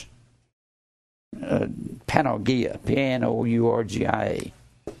craftiness, panourgia, P-A-N-O-U-R-G-I-A.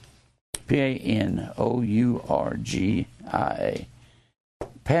 P-A-N-O-U-R-G-I-A.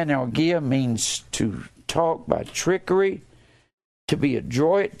 Panourgia means to talk by trickery, to be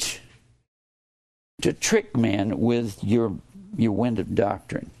adroit, to trick men with your wind of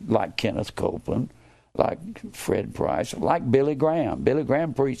doctrine, like Kenneth Copeland, like Fred Price, like Billy Graham. Billy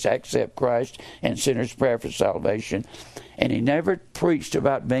Graham preached accept Christ and sinner's prayer for salvation, and he never preached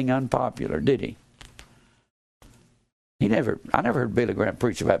about being unpopular, did he? I never heard Billy Graham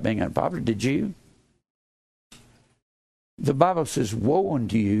preach about being unpopular. Did you? The Bible says, woe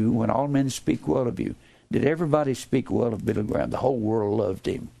unto you when all men speak well of you. Did everybody speak well of Billy Graham? The whole world loved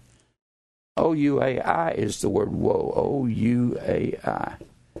him. O-U-A-I is the word woe. O-U-A-I.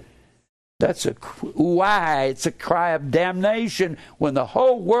 That's why it's a cry of damnation. When the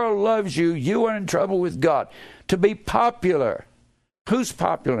whole world loves you, you are in trouble with God. To be popular. Who's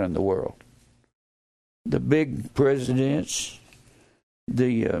popular in the world? The big presidents,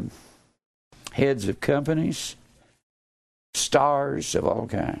 the heads of companies, stars of all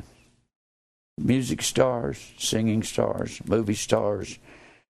kinds. Music stars, singing stars, movie stars.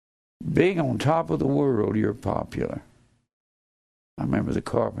 Being on top of the world, you're popular. I remember the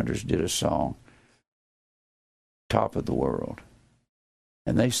Carpenters did a song, Top of the World.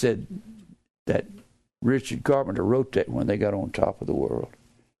 And they said that Richard Carpenter wrote that when they got on top of the world.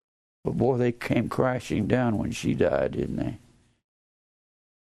 But boy, they came crashing down when she died, didn't they?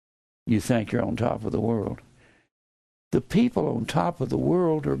 You think you're on top of the world. The people on top of the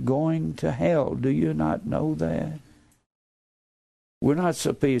world are going to hell. Do you not know that? We're not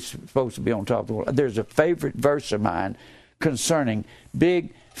supposed to be on top of the world. There's a favorite verse of mine concerning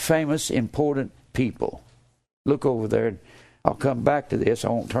big, famous, important people. Look over there. I'll come back to this. I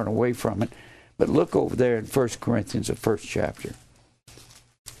won't turn away from it. But look over there in 1 Corinthians, the 1st chapter.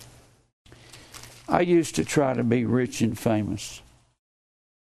 I used to try to be rich and famous.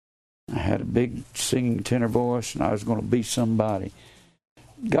 I had a big singing tenor voice, and I was going to be somebody.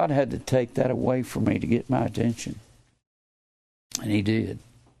 God had to take that away from me to get my attention. And He did.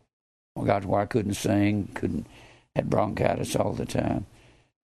 I got to where I couldn't sing, had bronchitis all the time.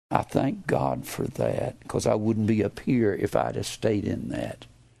 I thank God for that, because I wouldn't be up here if I'd have stayed in that.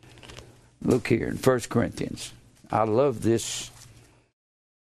 Look here in 1 Corinthians. I love this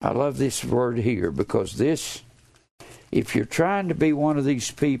word here, because this, if you're trying to be one of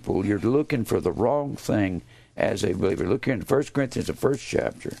these people, you're looking for the wrong thing as a believer. Look here in 1 Corinthians, the 1st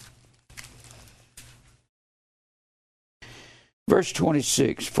chapter. Verse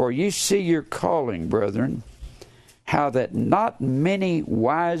 26, for you see your calling, brethren, how that not many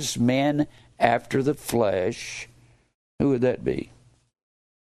wise men after the flesh, who would that be?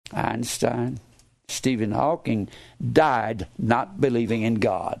 Einstein, Stephen Hawking, died not believing in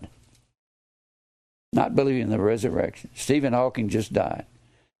God. Not believing in the resurrection. Stephen Hawking just died.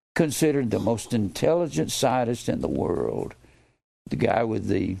 Considered the most intelligent scientist in the world. The guy with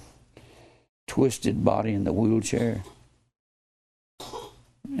the twisted body in the wheelchair.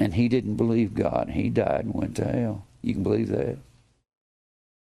 And he didn't believe God. He died and went to hell. You can believe that?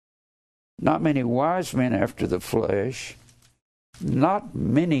 Not many wise men after the flesh. Not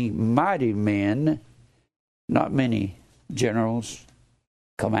many mighty men. Not many generals,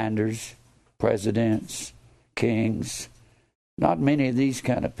 commanders, presidents, kings. Not many of these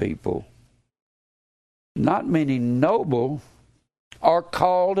kind of people. Not many noble are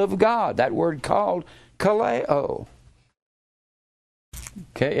called of God. That word called, kaleo.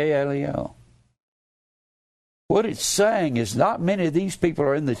 K-A-L-E-O. What it's saying is not many of these people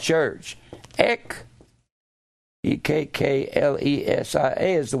are in the church. E-K-K-L-E-S-I-A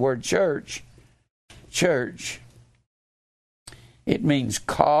is the word church. Church. It means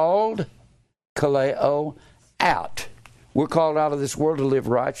called, kaleo, out. We're called out of this world to live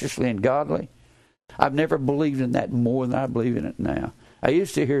righteously and godly. I've never believed in that more than I believe in it now. I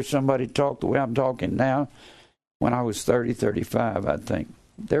used to hear somebody talk the way I'm talking now. When I was 30, 35, I'd think,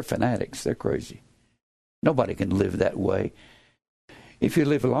 they're fanatics, they're crazy. Nobody can live that way. If you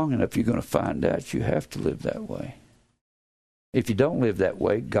live long enough, you're going to find out you have to live that way. If you don't live that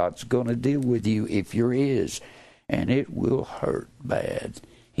way, God's going to deal with you if you're His, and it will hurt bad.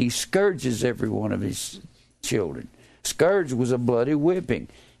 He scourges every one of His children. Scourge was a bloody whipping.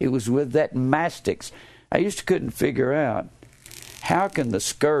 It was with that mastics. I couldn't figure out, how can the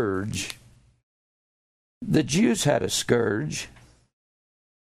scourge... The Jews had a scourge.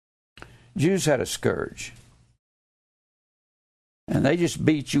 Jews had a scourge. And they just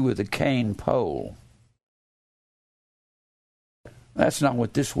beat you with a cane pole. That's not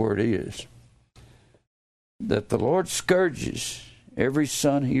what this word is. That the Lord scourges every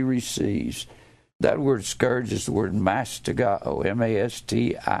son He receives. That word scourge is the word mastigao. M-A-S-T-I-G-O-O.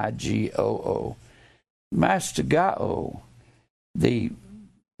 Mastigao. The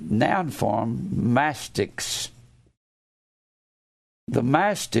noun form, mastics. The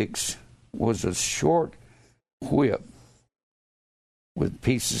mastics was a short whip with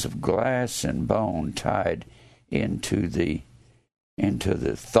pieces of glass and bone tied into the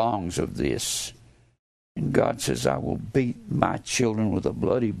thongs of this. And God says, I will beat my children with a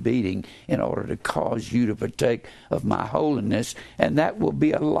bloody beating in order to cause you to partake of my holiness, and that will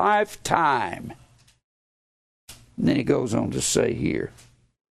be a lifetime. And then He goes on to say here,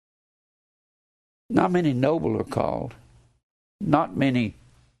 not many noble are called. Not many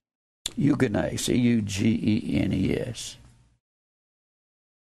eugenes, E-U-G-E-N-E-S.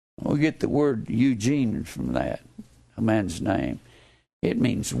 We get the word Eugene from that, a man's name. It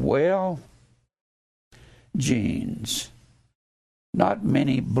means well genes. Not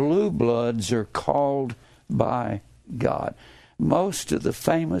many blue bloods are called by God. Most of the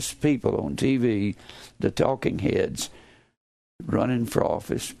famous people on TV, the talking heads, running for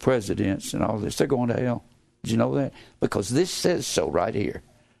office, presidents and all this, they're going to hell. Did you know that? Because this says so right here.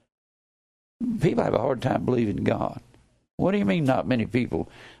 People have a hard time believing God. What do you mean not many people?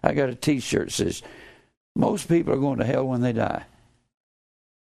 I got a t-shirt that says, most people are going to hell when they die.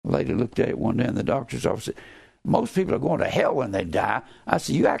 A lady looked at it one day in the doctor's office and said, most people are going to hell when they die. I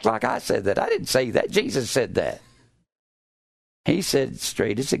said, you act like I said that. I didn't say that. Jesus said that. He said,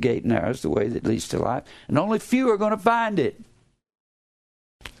 straight is the gate, narrow is the way that leads to life, and only few are going to find it.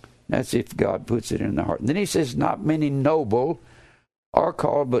 That's if God puts it in the heart. And then He says, not many noble are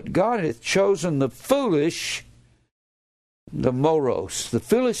called, but God hath chosen the foolish, the moros, the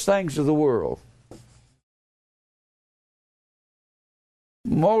foolish things of the world.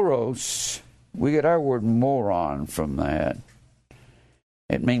 Moros, we get our word moron from that.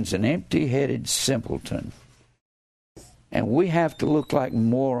 It means an empty-headed simpleton. And we have to look like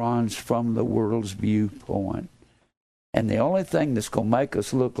morons from the world's viewpoint. And the only thing that's going to make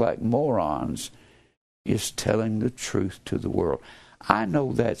us look like morons is telling the truth to the world. I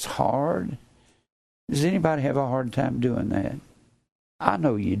know that's hard. Does anybody have a hard time doing that? I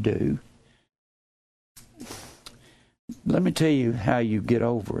know you do. Let me tell you how you get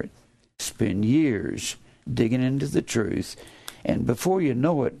over it. Spend years digging into the truth, and before you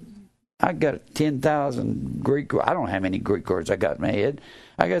know it, I got 10,000 Greek words. I don't know how many Greek words I got in my head.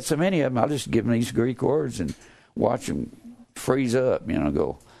 I got so many of them, I'll just give them these Greek words and watch them freeze up,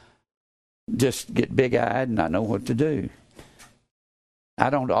 go. Just get big-eyed and I know what to do. I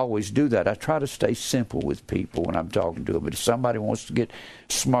don't always do that. I try to stay simple with people when I'm talking to them. But if somebody wants to get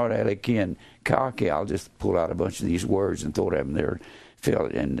smart-alecky and cocky, I'll just pull out a bunch of these words and throw them there. Feel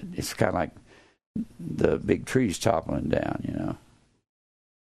it, and it's kind of like the big trees toppling down,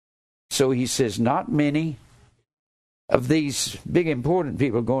 So he says, not many of these big important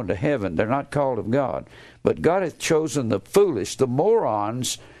people are going to heaven. They're not called of God. But God hath chosen the foolish, the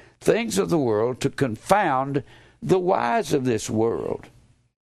morons, things of the world to confound the wise of this world.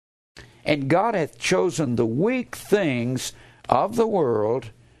 And God hath chosen the weak things of the world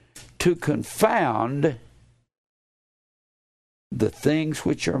to confound the things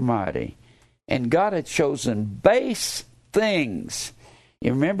which are mighty. And God hath chosen base things.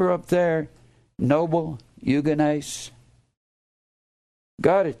 You remember up there, noble, eugenes?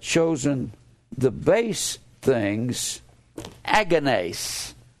 God hath chosen the base things,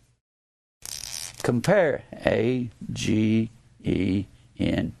 agones. Compare, A-G-E-N-E-S.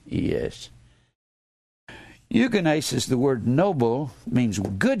 Eugenes is the word noble, means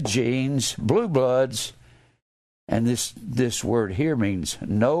good genes, blue bloods, and this word here means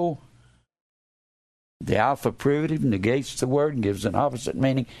no. The alpha privative negates the word and gives an opposite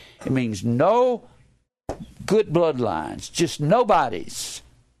meaning. It means no good bloodlines, just nobodies.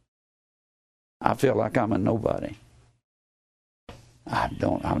 I feel like I'm a nobody.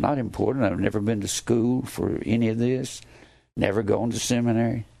 I'm not important. I've never been to school for any of this. Never gone to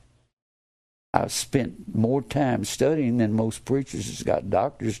seminary. I've spent more time studying than most preachers that's got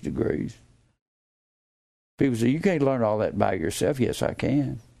doctor's degrees. People say, you can't learn all that by yourself. Yes, I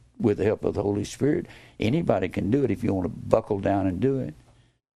can. With the help of the Holy Spirit. Anybody can do it if you want to buckle down and do it.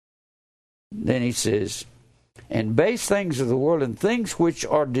 Then he says, and base things of the world and things which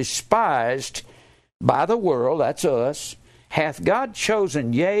are despised by the world, that's us, hath God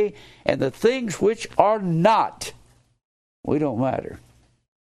chosen, yea, and the things which are not, we don't matter,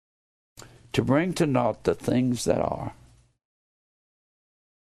 to bring to naught the things that are,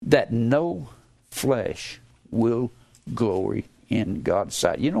 that no flesh will glory in God's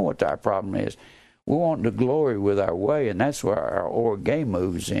sight. You know what our problem is? We want to glory with our way, and that's where our Orge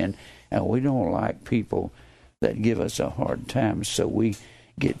moves in, and we don't like people that give us a hard time, so we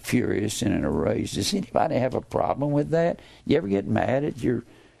get furious and in a rage. Does anybody have a problem with that? You ever get mad at your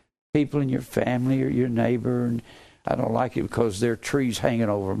people in your family or your neighbor? And I don't like it because there are trees hanging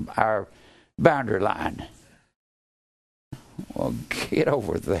over our boundary line. Well, get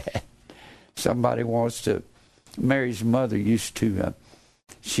over that. Somebody wants to... Mary's mother used to...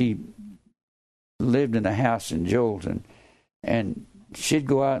 she lived in a house in Jolton, and she'd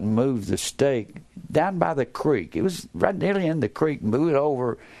go out and move the stake down by the creek. It was right nearly in the creek, move it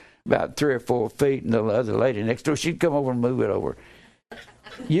over about 3 or 4 feet, and the other lady next door, she'd come over and move it over.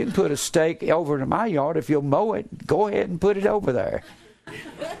 You can put a stake over to my yard if you'll mow it. Go ahead and put it over there.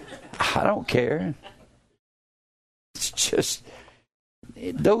 I don't care. It's just,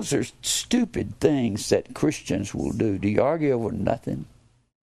 those are stupid things that Christians will do. Do you argue over nothing?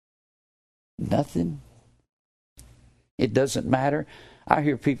 Nothing? It doesn't matter. I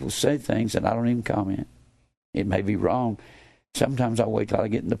hear people say things and I don't even comment. It may be wrong. Sometimes I'll wait till I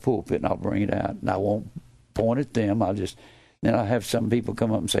get in the pulpit and I'll bring it out, and I won't point at them. Then I'll have some people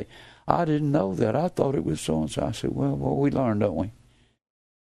come up and say, I didn't know that. I thought it was so-and-so. I said, well, we learn, don't we?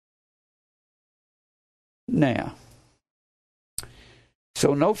 Now,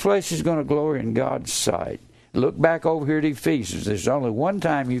 so no flesh is going to glory in God's sight. Look back over here at Ephesians. There's only one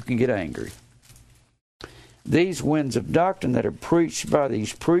time you can get angry. These winds of doctrine that are preached by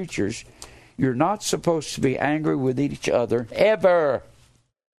these preachers, you're not supposed to be angry with each other ever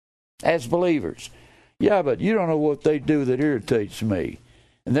as believers. Yeah, but you don't know what they do that irritates me.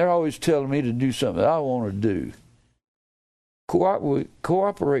 And they're always telling me to do something that I want to do.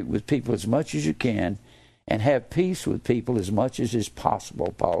 Cooperate with people as much as you can, and have peace with people as much as is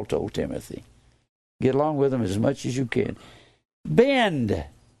possible, Paul told Timothy. Get along with them as much as you can. Bend.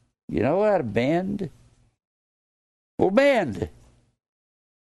 You know how to bend? Well, bend.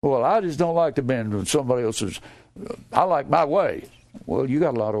 Well, I just don't like to bend when somebody else's. I like my way. Well, you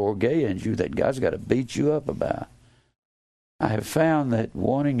got a lot of Orge in you that God's got to beat you up about. I have found that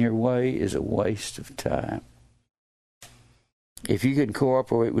wanting your way is a waste of time. If you can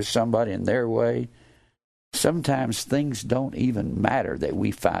cooperate with somebody in their way, sometimes things don't even matter that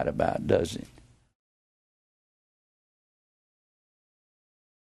we fight about, does it?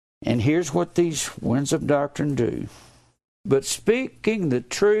 And here's what these winds of doctrine do. But speaking the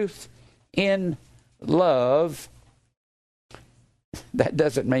truth in love, that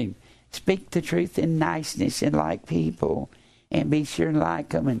doesn't mean speak the truth in niceness and like people and be sure and like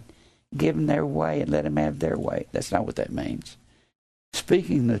them and give them their way and let them have their way. That's not what that means.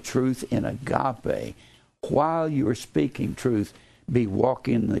 Speaking the truth in agape, while you are speaking truth, be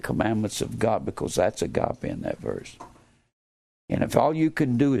walking in the commandments of God, because that's agape in that verse. And if all you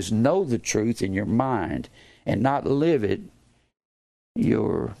can do is know the truth in your mind and not live it,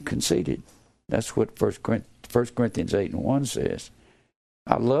 you're conceited. That's what 1 Corinthians 8:1 says.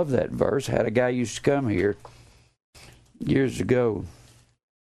 I love that verse. I had a guy used to come here years ago,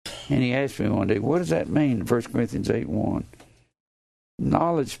 and he asked me one day, what does that mean, 1 Corinthians 8:1?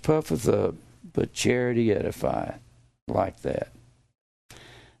 Knowledge puffeth up, but charity edifieth. Like that.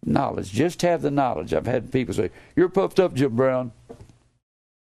 Knowledge. Just have the knowledge. I've had people say, you're puffed up, Jim Brown.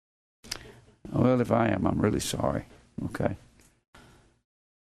 Well, if I am, I'm really sorry. Okay.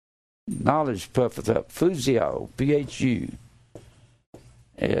 Knowledge puffeth up. Phusio. Phusio.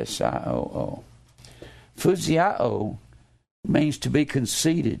 Phusio means to be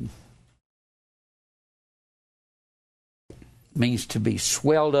conceited. Means to be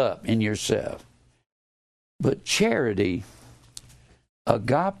swelled up in yourself. But charity,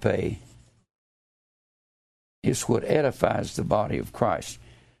 agape, is what edifies the body of Christ.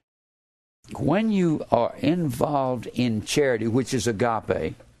 When you are involved in charity, which is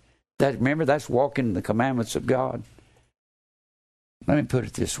agape, remember, that's walking in the commandments of God. Let me put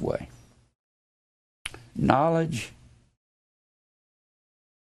it this way. Knowledge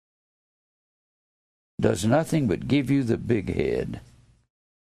does nothing but give you the big head.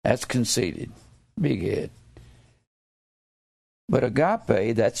 That's conceited. Big head. But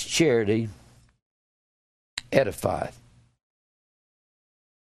agape, that's charity, edifieth.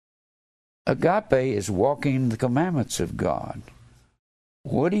 Agape is walking the commandments of God.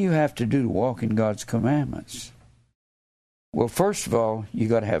 What do you have to do to walk in God's commandments? Well, first of all, you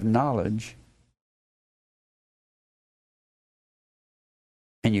got to have knowledge.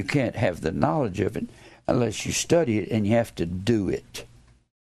 And you can't have the knowledge of it unless you study it, and you have to do it.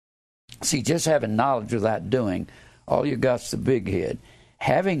 See, just having knowledge without doing, all you got's the big head.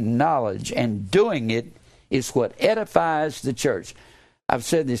 Having knowledge and doing it is what edifies the church. I've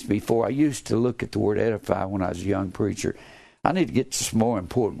said this before. I used to look at the word edify when I was a young preacher. I need to get to some more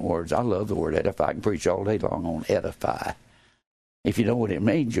important words. I love the word edify. I can preach all day long on edify. If you know what it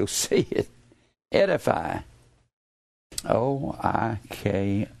means, you'll see it. Edify. O-I-K-O-D-O-M-E-O.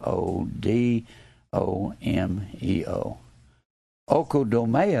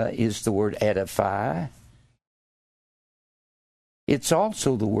 Oikodomea is the word edify. It's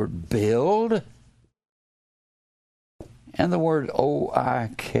also the word build. And the word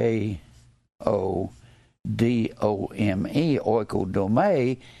O-I-K-O-D-O-M-E,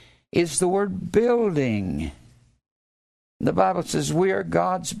 oikodome, is the word building. The Bible says we are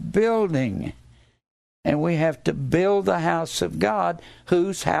God's building. And we have to build the house of God.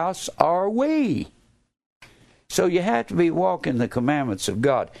 Whose house are we? So you have to be walking the commandments of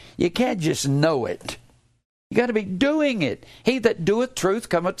God. You can't just know it. You got to be doing it. He that doeth truth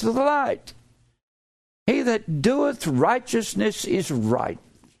cometh to the light. He that doeth righteousness is right.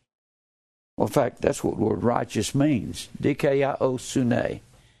 Well, in fact, that's what the word righteous means. D-K-I-O-Sune.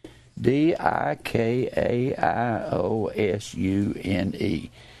 D-I-K-A-I-O-S-U-N-E.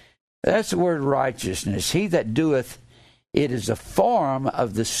 That's the word righteousness. He that doeth, it is a form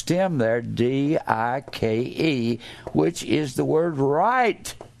of the stem there, D-I-K-E, which is the word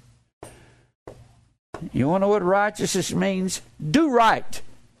right. You want to know what righteousness means? Do right.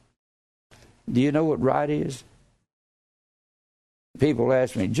 Do you know what right is? People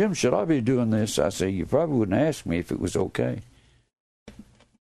ask me, Jim, should I be doing this? I say, you probably wouldn't ask me if it was okay.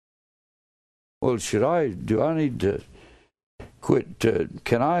 Well, do I need to quit?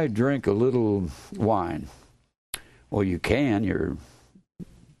 Can I drink a little wine? Well, you can. You're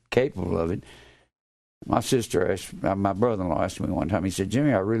capable of it. My brother-in-law asked me one time, he said,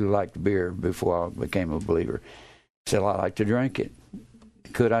 Jimmy, I really liked beer before I became a believer. He said, well, I like to drink it.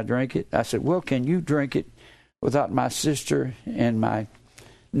 Could I drink it? I said, well, can you drink it without my sister and my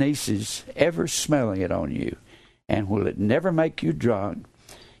nieces ever smelling it on you? And will it never make you drunk?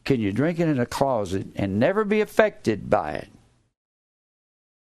 Can you drink it in a closet and never be affected by it?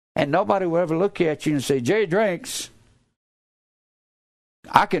 And nobody will ever look at you and say, Jay drinks.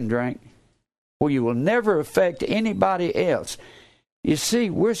 I can drink. Well, you will never affect anybody else. You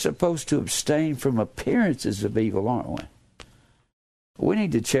see, we're supposed to abstain from appearances of evil, aren't we? We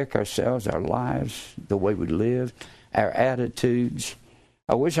need to check ourselves, our lives, the way we live, our attitudes.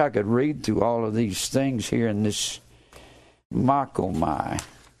 I wish I could read through all of these things here in this Makomai.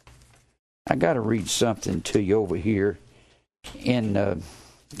 I got to read something to you over here in, I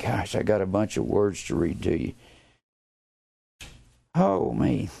got a bunch of words to read to you. Oh,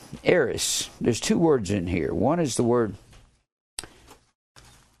 me. Eris. There's two words in here. One is the word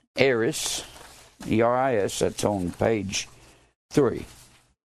Eris, E-R-I-S, that's on page 3.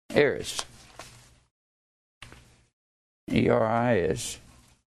 Eris. E-R-I-S.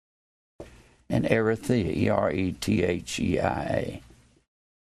 And Erethia, E-R-E-T-H-E-I-A.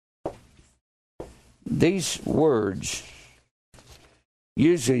 These words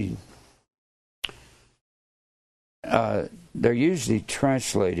usually, they're usually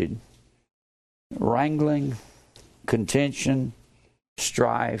translated wrangling, contention,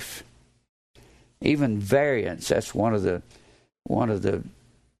 strife, even variance. That's one of the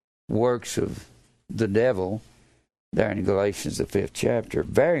works of the devil there in Galatians, the 5th chapter.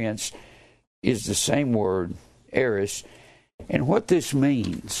 Variance is the same word, eris. And what this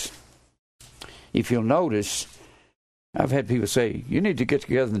means, if you'll notice, I've had people say, you need to get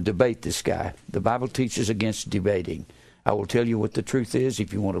together and debate this guy. The Bible teaches against debating. I will tell you what the truth is.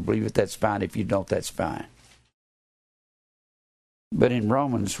 If you want to believe it, that's fine. If you don't, that's fine. But in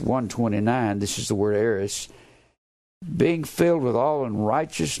Romans 1:29, this is the word eris, being filled with all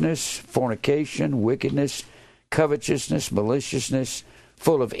unrighteousness, fornication, wickedness, covetousness, maliciousness,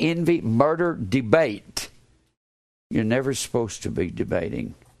 full of envy, murder, debate. You're never supposed to be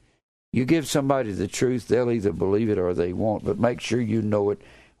debating. You give somebody the truth, they'll either believe it or they won't, but make sure you know it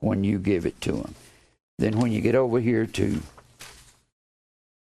when you give it to them. Then when you get over here to,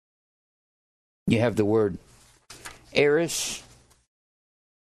 you have the word eris,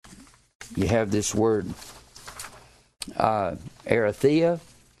 you have this word erethia.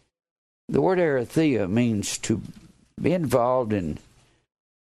 The word erethia means to be involved in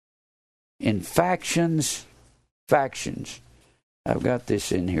factions. I've got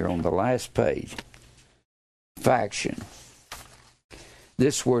this in here on the last page. Faction.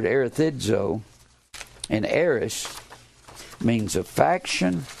 This word erethizo and eris means a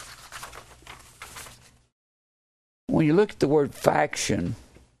faction. When you look at the word faction,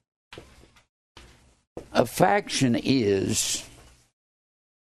 a faction is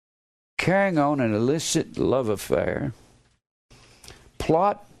carrying on an illicit love affair,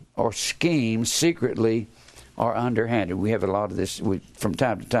 plot or scheme secretly or underhanded. We have a lot of this. From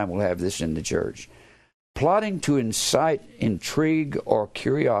time to time, we'll have this in the church. Plotting to incite intrigue or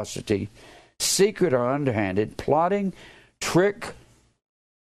curiosity, secret or underhanded, plotting, trick,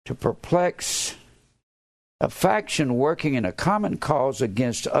 to perplex, a faction working in a common cause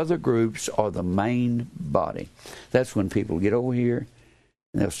against other groups or the main body. That's when people get over here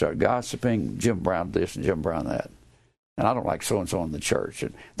and they'll start gossiping, Jim Brown this and Jim Brown that. And I don't like so-and-so in the church.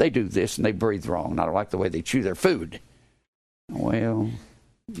 And they do this and they breathe wrong. And I don't like the way they chew their food. Well,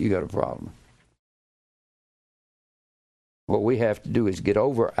 you got a problem. What we have to do is get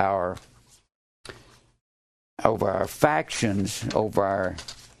over our factions, over our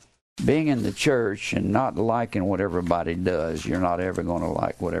being in the church and not liking what everybody does. You're not ever going to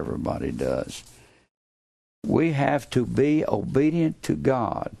like what everybody does. We have to be obedient to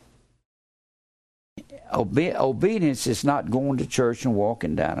God. Obedience is not going to church and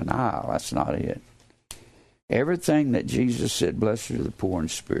walking down an aisle. That's not it. Everything that Jesus said, blessed are the poor in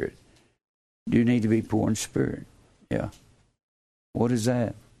spirit. Do you need to be poor in spirit? Yeah. What is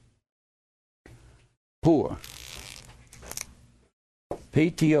that? Poor.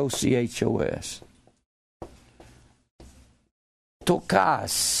 P-T-O-C-H-O-S.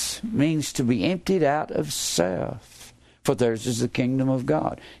 Tokas means to be emptied out of self. For theirs is the kingdom of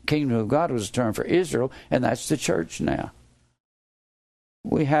God. Kingdom of God was a term for Israel, and that's the church now.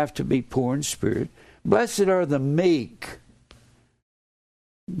 We have to be poor in spirit. Blessed are the meek.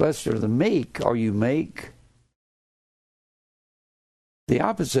 Blessed are the meek. Are you meek? The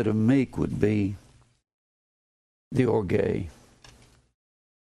opposite of meek would be the orge.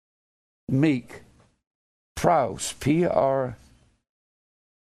 Meek Praus, P-R-A-U-S.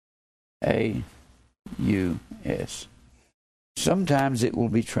 Sometimes it will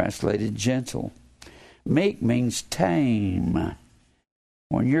be translated gentle. Meek means tame.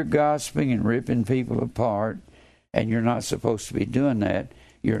 When you're gossiping and ripping people apart, and you're not supposed to be doing that,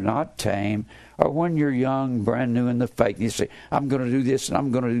 you're not tame. Or when you're young, brand new in the faith, and you say, I'm going to do this and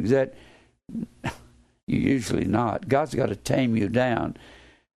I'm going to do that, you're usually not. God's got to tame you down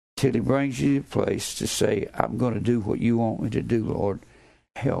till He brings you to a place to say, I'm going to do what you want me to do, Lord.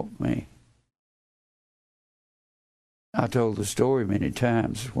 Help me. I told the story many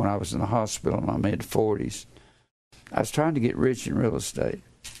times when I was in the hospital in my mid-40s. I was trying to get rich in real estate.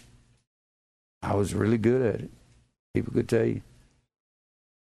 I was really good at it. People could tell you.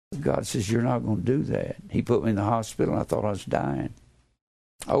 God says, you're not going to do that. He put me in the hospital and I thought I was dying.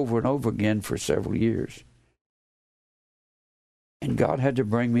 Over and over again for several years. And God had to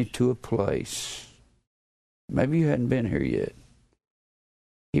bring me to a place. Maybe you hadn't been here yet.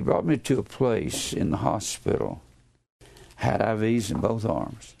 He brought me to a place in the hospital. Had IVs in both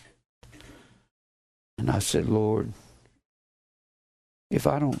arms. And I said, Lord, if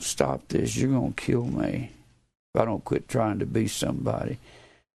I don't stop this, you're going to kill me. If I don't quit trying to be somebody,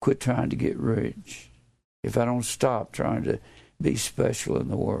 quit trying to get rich. If I don't stop trying to be special in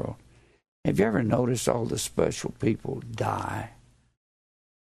the world. Have you ever noticed all the special people die?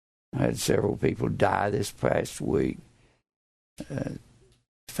 I had several people die this past week.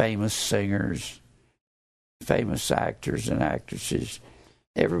 Famous singers, famous actors and actresses.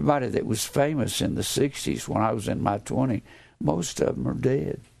 Everybody that was famous in the 60s when I was in my 20s, most of them are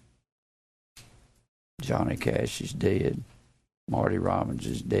dead. Johnny Cash is dead. Marty Robbins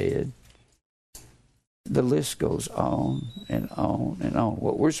is dead. The list goes on and on and on.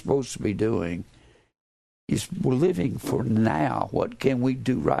 What we're supposed to be doing is we're living for now. What can we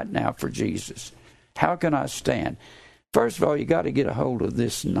do right now for Jesus? How can I stand? First of all, you got to get a hold of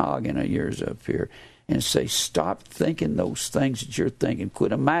this noggin of yours up here and say, stop thinking those things that you're thinking.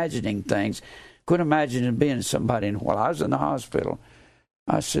 Quit imagining things. Quit imagining being somebody. And while I was in the hospital,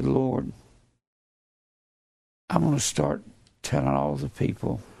 I said, Lord, I'm going to start telling all the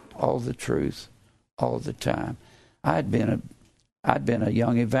people all the truth all the time. I'd been a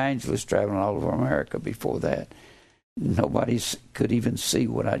young evangelist traveling all over America before that. Nobody could even see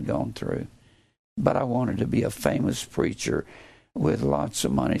what I'd gone through. But I wanted to be a famous preacher with lots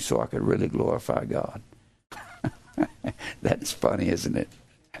of money so I could really glorify God. That's funny, isn't it?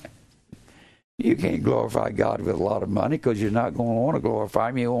 You can't glorify God with a lot of money because you're not going to want to glorify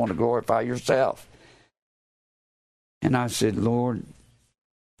Him. You want to glorify yourself. And I said, Lord,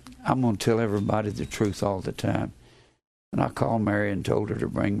 I'm going to tell everybody the truth all the time. And I called Mary and told her to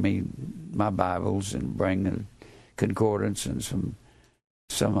bring me my Bibles and bring a concordance and some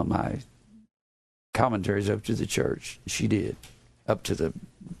of my commentaries up to the church. She did. Up to the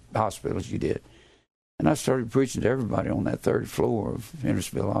hospital, she did. And I started preaching to everybody on that third floor of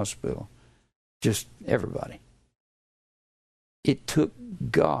Hendersonville Hospital. Just everybody. It took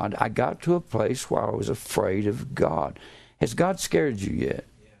God. I got to a place where I was afraid of God. Has God scared you yet?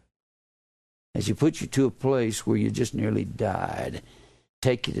 Has He put you to a place where you just nearly died?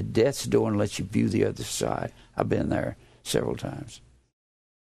 Take you to death's door and let you view the other side. I've been there several times.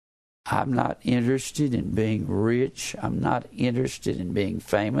 I'm not interested in being rich. I'm not interested in being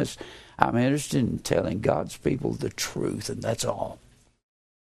famous. I'm interested in telling God's people the truth, and that's all.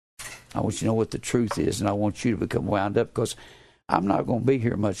 I want you to know what the truth is, and I want you to become wound up because I'm not going to be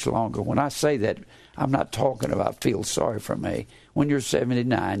here much longer. When I say that, I'm not talking about feel sorry for me. When you're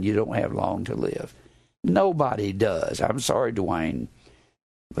 79, you don't have long to live. Nobody does. I'm sorry, Dwayne,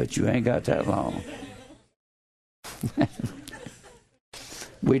 but you ain't got that long.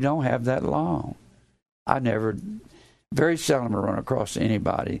 We don't have that long. I very seldom run across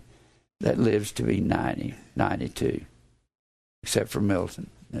anybody that lives to be 90, 92, except for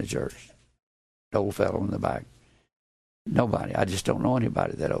Milton in the church, the old fellow in the back. Nobody. I just don't know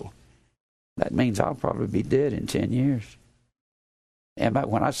anybody that old. That means I'll probably be dead in 10 years.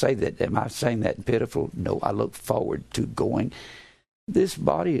 When I say that, am I saying that pitiful? No, I look forward to going. This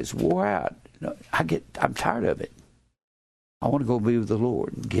body is wore out. I'm tired of it. I want to go be with the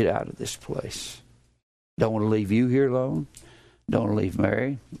Lord and get out of this place. Don't want to leave you here alone. Don't want to leave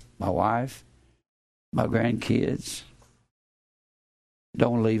Mary, my wife, my grandkids.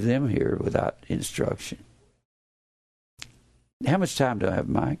 Don't want to leave them here without instruction. How much time do I have,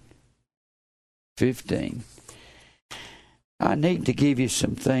 Mike? 15. I need to give you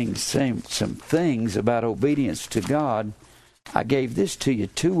some things about obedience to God. I gave this to you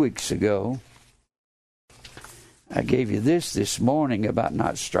 2 weeks ago. I gave you this morning about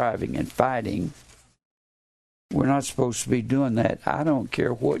not striving and fighting. We're not supposed to be doing that. I don't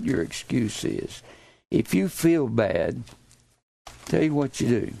care what your excuse is. If you feel bad, tell you what you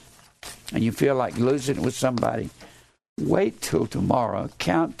do, and you feel like losing it with somebody, wait till tomorrow.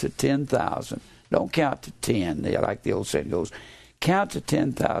 Count to 10,000. Don't count to 10. Like the old saying goes, count to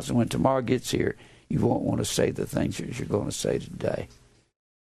 10,000. When tomorrow gets here, you won't want to say the things that you're going to say today.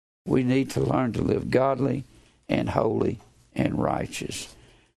 We need to learn to live godly and holy and righteous.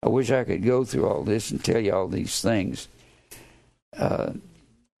 I wish I could go through all this and tell you all these things.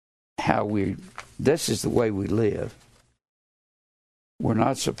 This is the way we live. We're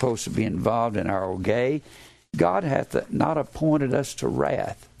not supposed to be involved in our orge. God hath not appointed us to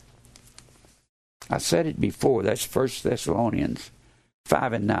wrath. I said it before. That's 1 Thessalonians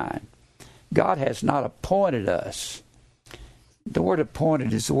 5 and 9. God has not appointed us. The word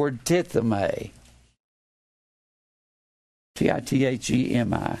appointed is the word tithemi.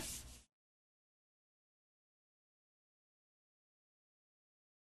 Tithemi.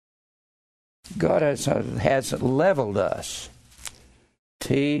 God has leveled us.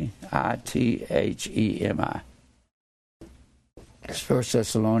 Tithemi. It's 1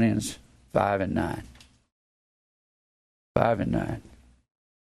 Thessalonians 5 and 9. 5 and 9.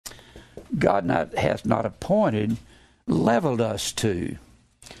 God hath not appointed, leveled us to,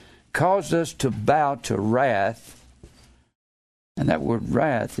 caused us to bow to wrath. And that word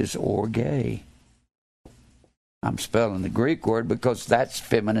wrath is orge. I'm spelling the Greek word because that's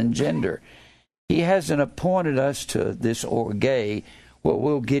feminine gender. He hasn't appointed us to this orge where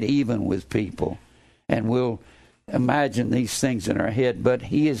we'll get even with people and we'll imagine these things in our head, but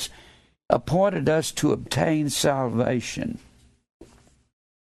He has appointed us to obtain salvation.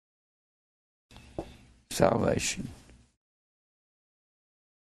 Salvation.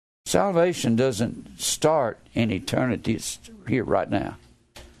 Salvation doesn't start in eternity. It's here right now.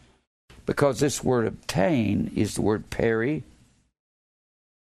 Because this word obtain is the word peri.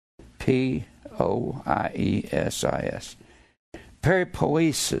 P-O-I-E-S-I-S.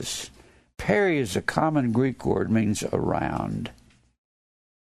 Peripoiesis. Peri is a common Greek word, means around.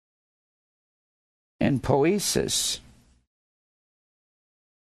 And poiesis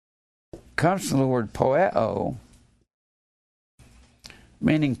comes from the word poeo,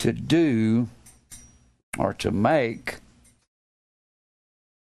 meaning to do or to make.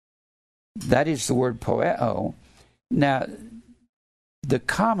 That is the word poeo. Now, the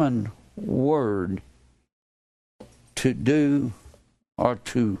common word to do or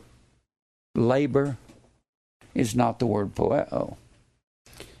to labor is not the word poeo.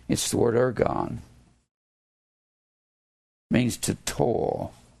 It's the word ergon. It means to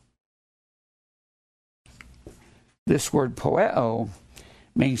toil. This word poeo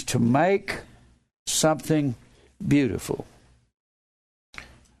means to make something beautiful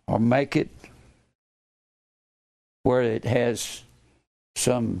or make it where it has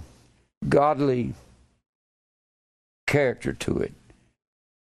some godly character to it.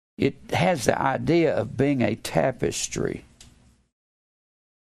 It has the idea of being a tapestry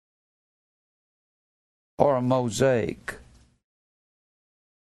or a mosaic.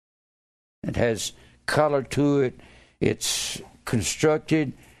 It has color to it. It's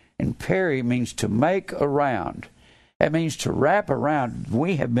constructed. And peri means to make around. That means to wrap around.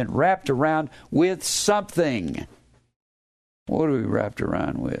 We have been wrapped around with something. What are we wrapped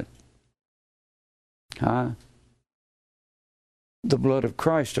around with? The blood of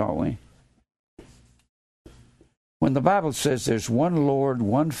Christ, aren't we? When the Bible says there's one Lord,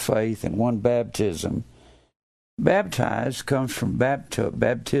 one faith, and one baptism, baptize comes from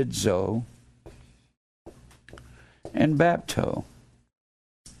baptizo, and bapto.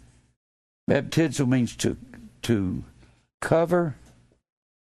 Baptizo means to cover.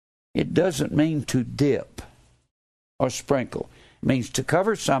 It doesn't mean to dip or sprinkle. It means to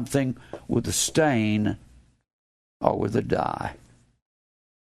cover something with a stain or with a dye.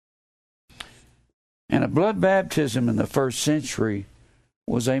 And a blood baptism in the first century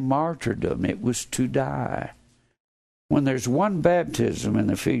was a martyrdom. It was to die. When there's one baptism in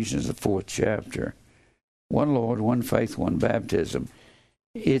Ephesians, the 4th chapter, one Lord, one faith, one baptism,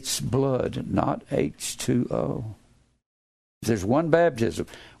 it's blood, not H2O. If there's one baptism,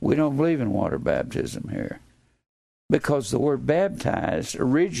 we don't believe in water baptism here. Because the word baptized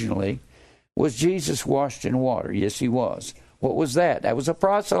originally was Jesus washed in water. Yes, He was. What was that? That was a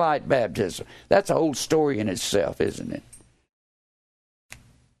proselyte baptism. That's a whole story in itself, isn't it?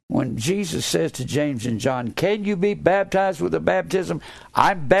 When Jesus says to James and John, can you be baptized with the baptism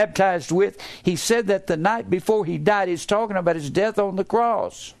I'm baptized with? He said that the night before He died. He's talking about His death on the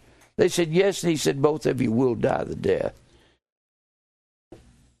cross. They said, yes. And He said, both of you will die the death.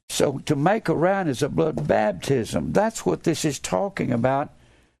 So to make around is a blood baptism. That's what this is talking about.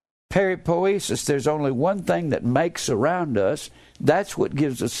 Peripoiesis. There's only one thing that makes around us. That's what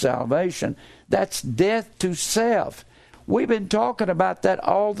gives us salvation. That's death to self. We've been talking about that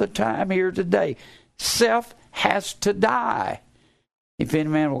all the time here today. Self has to die. If any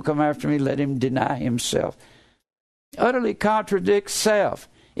man will come after me, let him deny himself. Utterly contradicts self.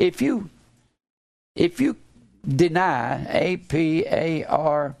 If you deny,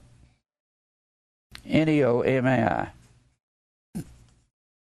 A-P-A-R-N-E-O-M-A-I,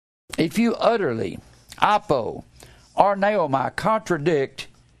 if you utterly, apo, arneomai, contradict,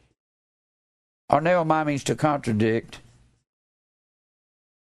 arneomai means to contradict,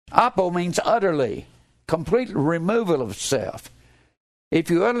 apo means utterly, complete removal of self. If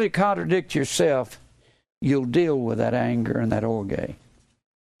you utterly contradict yourself, you'll deal with that anger and that orge.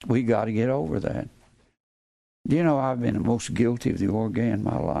 We got to get over that. Do you know I've been the most guilty of the orge in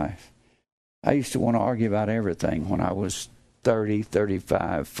my life? I used to want to argue about everything when I was 30,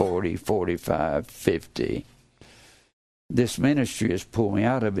 35, 40, 45, 50. This ministry has pulled me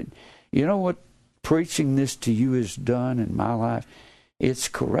out of it. You know what preaching this to you has done in my life? It's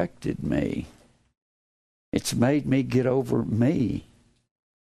corrected me. It's made me get over me.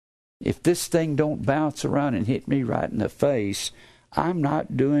 If this thing don't bounce around and hit me right in the face, I'm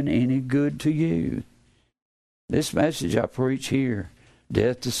not doing any good to you. This message I preach here,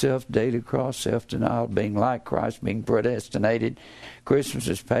 death to self, daily cross, self-denial, being like Christ, being predestinated. Christmas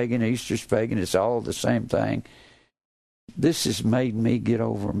is pagan, Easter's pagan, it's all the same thing. This has made me get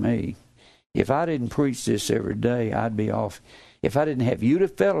over me. If I didn't preach this every day, I'd be off. If I didn't have you to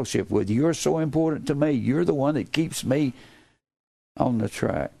fellowship with, you're so important to me. You're the one that keeps me on the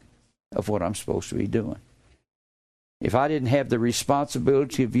track of what I'm supposed to be doing. If I didn't have the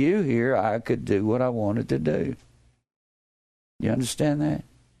responsibility of you here, I could do what I wanted to do. You understand that?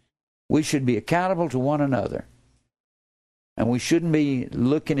 We should be accountable to one another. And we shouldn't be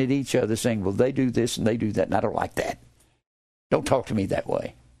looking at each other saying, well, they do this and they do that, and I don't like that. Don't talk to me that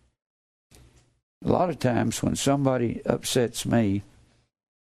way. A lot of times when somebody upsets me,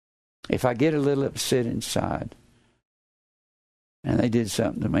 if I get a little upset inside, and they did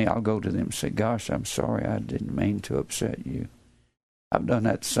something to me, I'll go to them and say, gosh, I'm sorry, I didn't mean to upset you. I've done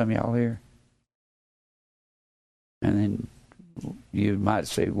that to some of y'all here. And then you might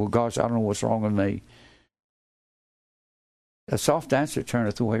say, well, gosh, I don't know what's wrong with me. A soft answer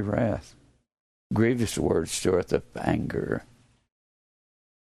turneth away wrath. Grievous words stirreth up anger.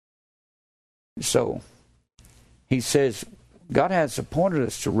 So, he says, God has appointed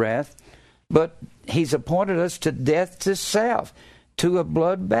us to wrath, but he's appointed us to death to self, to a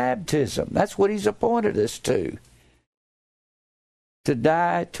blood baptism. That's what he's appointed us to. To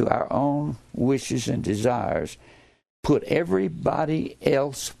die to our own wishes and desires. Put everybody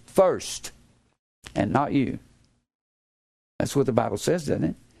else first, and not you. That's what the Bible says, doesn't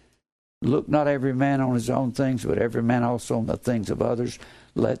it? Look not every man on his own things, but every man also on the things of others.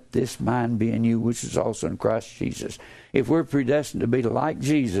 Let this mind be in you, which is also in Christ Jesus. If we're predestined to be like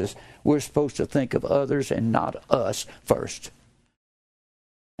Jesus, we're supposed to think of others and not us first.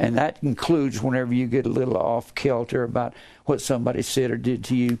 And that includes whenever you get a little off kilter about what somebody said or did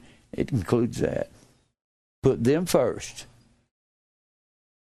to you, it includes that. Put them first.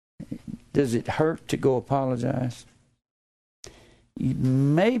 Does it hurt to go apologize?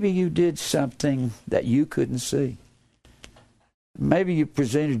 Maybe you did something that you couldn't see. Maybe you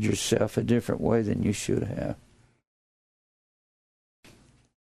presented yourself a different way than you should have.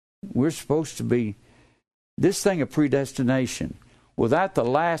 We're supposed to be, this thing of predestination, without the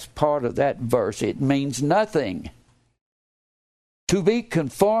last part of that verse, it means nothing. To be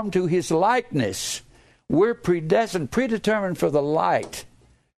conformed to his likeness. We're predestined, predetermined for the light.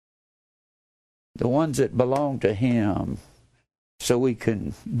 The ones that belong to him. So we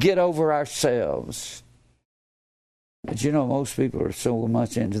can get over ourselves. But you know, most people are so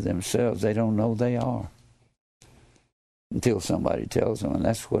much into themselves, they don't know they are. Until somebody tells them. And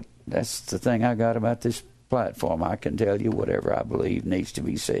that's the thing I got about this platform. I can tell you whatever I believe needs to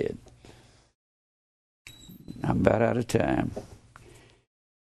be said. I'm about out of time.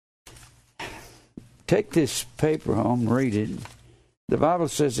 Take this paper home, read it. The Bible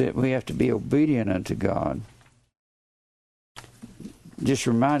says that we have to be obedient unto God. Just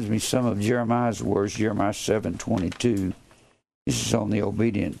reminds me some of Jeremiah's words, Jeremiah 7:22. This is on the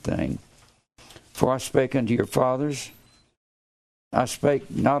obedient thing. For I spake unto your fathers, I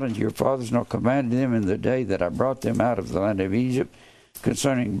spake not unto your fathers, nor commanded them in the day that I brought them out of the land of Egypt,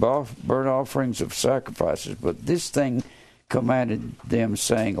 concerning burnt offerings of sacrifices. But this thing commanded them,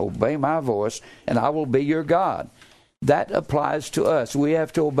 saying, Obey my voice, and I will be your God. That applies to us. We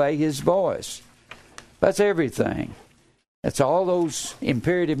have to obey His voice. That's everything. That's all those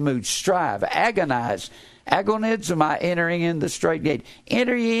imperative moods. Strive, agonize. Agonizomai, entering in the straight gate.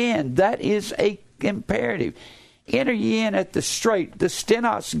 Enter ye in. That is a imperative. Enter ye in at the straight, the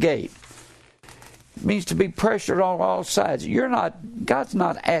stenos gate. It means to be pressured on all sides. God's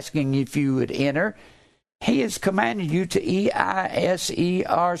not asking if you would enter. He has commanded you to eiserchomai,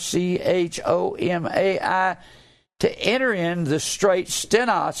 to enter in the straight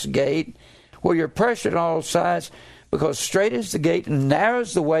stenos gate, where you're pressured on all sides, because straight is the gate and narrow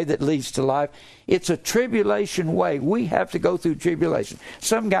is the way that leads to life. It's a tribulation way. We have to go through tribulation.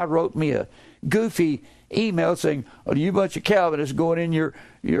 Some guy wrote me a goofy email saying, "Oh, you bunch of Calvinists going in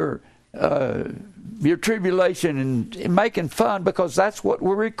your tribulation," and making fun, because that's what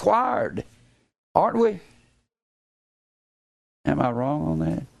we're required, aren't we? Am I wrong on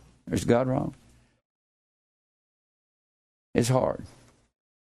that? Or is God wrong? It's hard.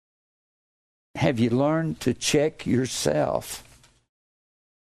 Have you learned to check yourself?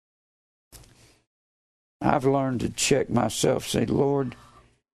 I've learned to check myself, say, Lord,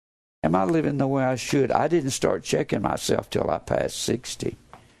 am I living the way I should? I didn't start checking myself till I passed 60.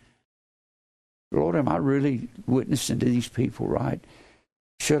 Lord, am I really witnessing to these people right?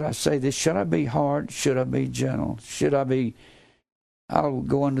 Should I say this? Should I be hard? Should I be gentle? I'll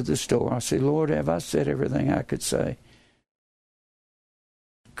go into the store. I'll say, Lord, have I said everything I could say?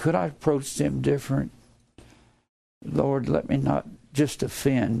 Could I approach them different? Lord, let me not just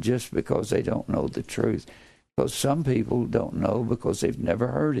offend just because they don't know the truth. Because some people don't know because they've never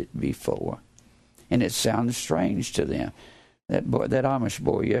heard it before. And it sounds strange to them. That Amish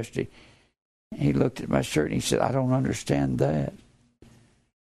boy yesterday, he looked at my shirt and he said, I don't understand that.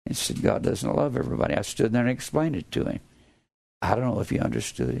 He said, God doesn't love everybody. I stood there and explained it to him. I don't know if he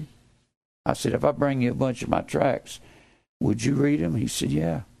understood it. I said, if I bring you a bunch of my tracts, would you read them? He said,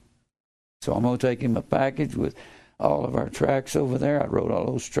 yeah. So I'm going to take him a package with all of our tracts over there. I wrote all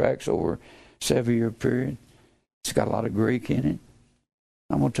those tracts over a 7-year period. It's got a lot of Greek in it.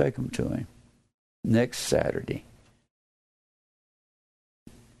 I'm going to take them to him next Saturday.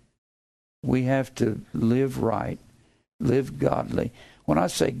 We have to live right, live godly. When I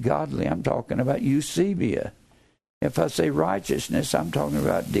say godly, I'm talking about Eusebia. If I say righteousness, I'm talking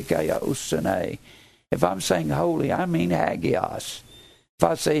about dikaiosune. If I'm saying holy, I mean hagios. If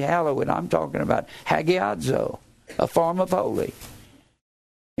I say hallowed, I'm talking about hagiadzo, a form of holy.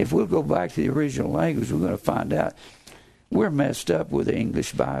 If we'll go back to the original language, we're going to find out we're messed up with the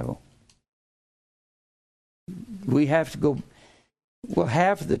English Bible. We have to go. Well,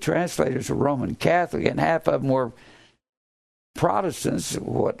 half of the translators are Roman Catholic, and half of them were Protestants.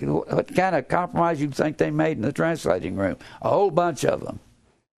 What kind of compromise you think they made in the translating room? A whole bunch of them.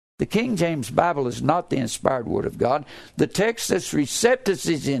 The King James Bible is not the inspired Word of God. The Textus Receptus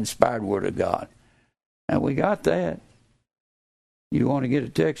is the inspired Word of God. And we got that. You want to get a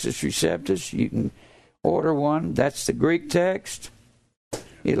Textus Receptus, you can order one. That's the Greek text.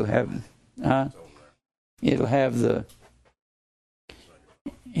 It'll have the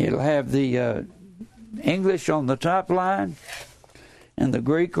English on the top line and the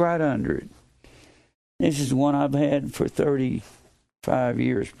Greek right under it. This is one I've had for 35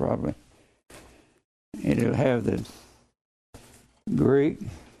 years probably. It'll have the Greek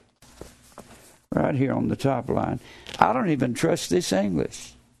right here on the top line. I don't even trust this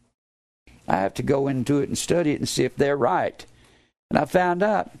English. I have to go into it and study it and see if they're right. And I found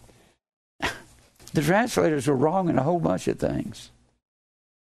out the translators were wrong in a whole bunch of things.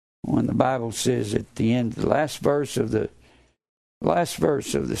 When the Bible says at the end, the last verse of the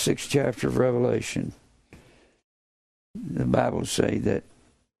 6th chapter of Revelation, the Bible say that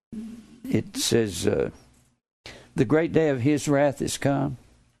it says the great day of His wrath is come.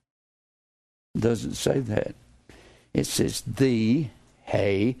 It doesn't say that. It says the,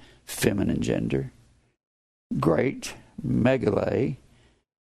 hey, feminine gender, great, megale,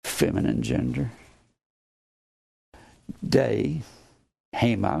 feminine gender, day,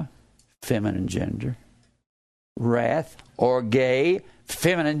 hema, feminine gender, wrath, orge,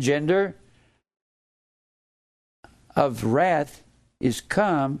 feminine gender, of wrath is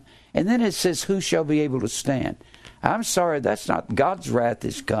come, and then it says, who shall be able to stand? I'm sorry, that's not God's wrath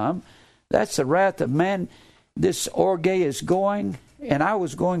is come. That's the wrath of man. This orge is going, and I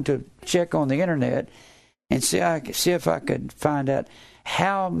was going to check on the internet and see if I could find out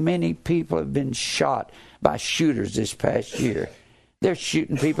how many people have been shot by shooters this past year. They're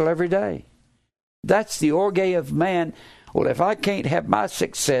shooting people every day. That's the orge of man. Well, if I can't have my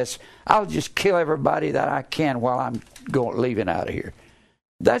success, I'll just kill everybody that I can while I'm leaving out of here.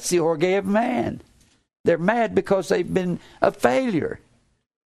 That's the orge of man. They're mad because they've been a failure.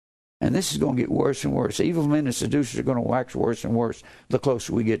 And this is going to get worse and worse. Evil men and seducers are going to wax worse and worse the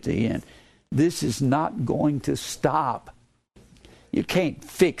closer we get to the end. This is not going to stop. You can't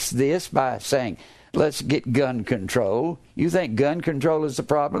fix this by saying, let's get gun control. You think gun control is the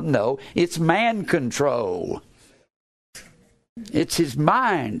problem? No, it's man control. It's his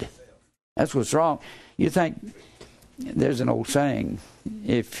mind. That's what's wrong. You think, there's an old saying,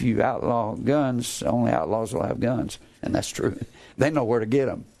 if you outlaw guns, only outlaws will have guns. And that's true. They know where to get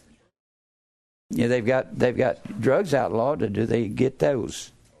them. Yeah, they've got drugs outlawed. Do they get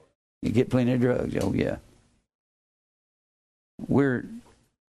those? You get plenty of drugs. Oh yeah.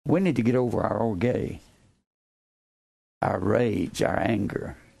 We need to get over our orge, our rage, our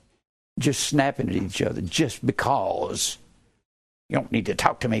anger, just snapping at each other just because. You don't need to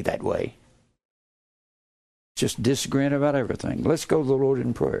talk to me that way. Just disagreeing about everything. Let's go to the Lord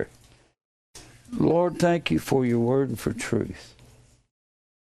in prayer. Lord, thank you for your word and for truth.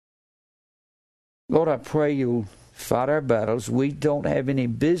 Lord, I pray you'll fight our battles. We don't have any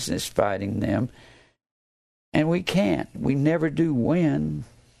business fighting them. And we can't. We never do win.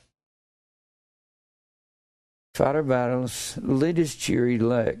 Fight our battles. Lead us to your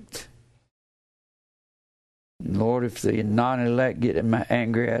elect. Lord, if the non-elect get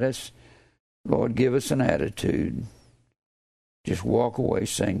angry at us, Lord, give us an attitude. Just walk away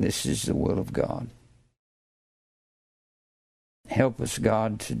saying this is the will of God. Help us,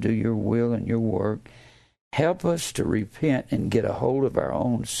 God, to do your will and your work. Help us to repent and get a hold of our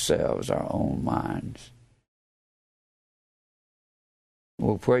own selves, our own minds.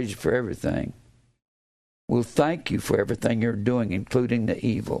 We'll praise you for everything. We'll thank you for everything you're doing, including the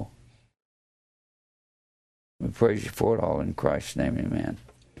evil. We praise you for it all in Christ's name, amen.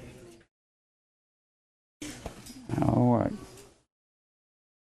 All right.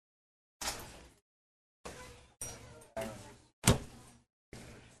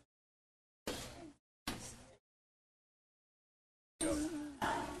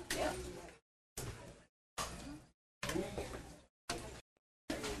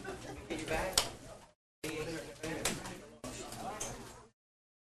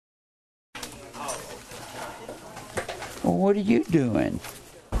 Well, what are you doing?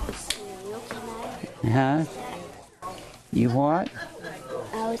 Huh? You what?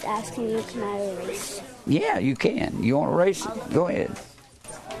 I was asking you, can I race? Yeah, you can. You want to race it? Go ahead.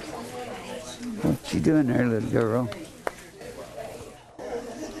 What you doing there, little girl?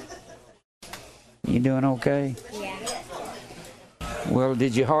 You doing okay? Yeah. Well,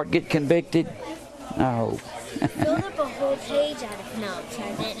 did your heart get convicted? I hope. I filled up a whole page out of notes.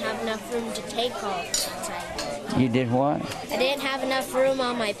 I didn't have enough room to take all inside. You did what? I didn't have enough room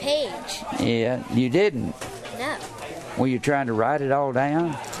on my page. Yeah, you didn't. No. Were you trying to write it all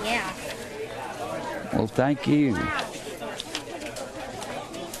down? Yeah. Well, thank you.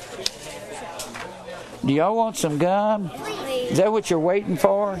 Do y'all want some gum? Please. Is that what you're waiting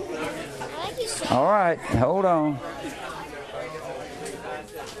for? All right, hold on.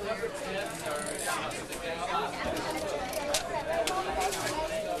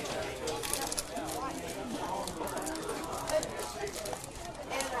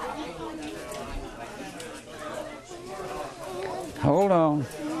 Hold on.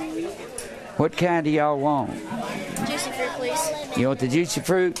 What kind do y'all want? Juicy fruit, please. You want the juicy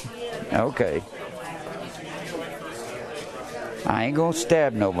fruit? Okay. I ain't gonna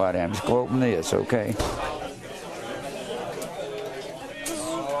stab nobody. I'm just gonna open this, okay?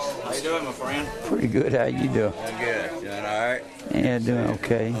 How you doing, my friend? Pretty good. How you doing? Doing good. Doing all right? Yeah, doing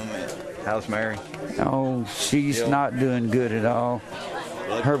okay. How's Mary? Oh, she's not doing good at all.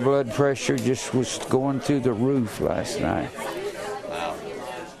 Her blood pressure just was going through the roof last night. Wow.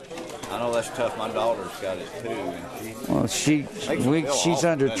 I know that's tough. My daughter's got it too. And Well, she's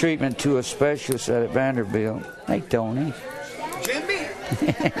under treatment to a specialist at Vanderbilt. Hey, Tony. Jimmy?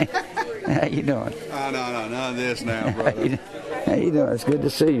 How you doing? Oh, no, none of this now, brother. How you doing? It's good to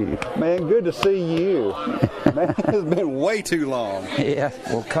see you. Man, good to see you. Man, it's been way too long. Yeah.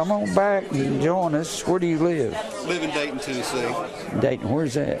 Well, come on back and join us. Where do you live? Live in Dayton, Tennessee. Dayton.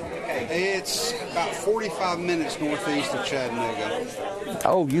 Where's that? It's about 45 minutes northeast of Chattanooga.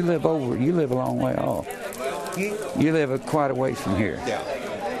 Oh, you live a long way off. You live quite a way from here. Yeah.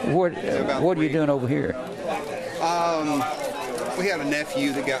 What are you doing over here? We had a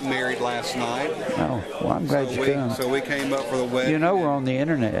nephew that got married last night. Oh, well, I'm glad you come. So we came up for the wedding. You know we're on the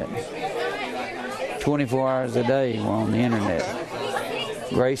internet. 24 hours a day we're on the internet.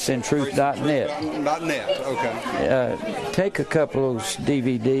 GraceandTruth.net. .net, okay. Take a couple of those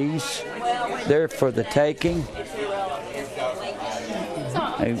DVDs. They're for the taking.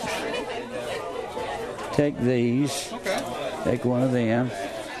 Oops. take these. Okay. Take one of them.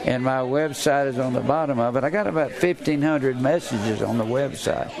 And my website is on the bottom of it. I got about 1,500 messages on the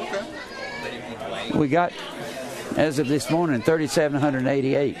website. Okay. We got, as of this morning,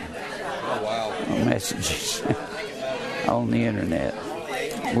 3,788 Oh, wow. messages on the internet.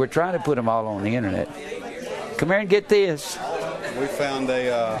 We're trying to put them all on the internet. Come here and get this. We found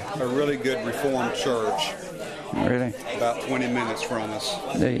a really good Reformed church Really? about 20 minutes from us.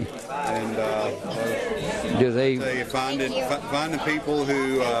 They, And do they? finding people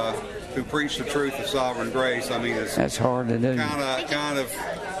who preach the truth of sovereign grace, I mean, it's That's hard to do. kind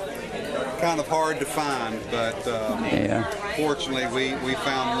of hard to find, but Yeah. fortunately we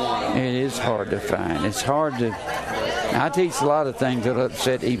found one. It is hard to find. It's hard to. I teach a lot of things that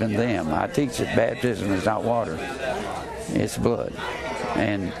upset even them. I teach that baptism is not water, it's blood.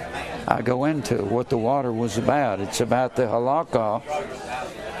 And I go into what the water was about. It's about the halakha.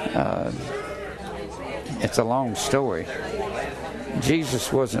 It's a long story.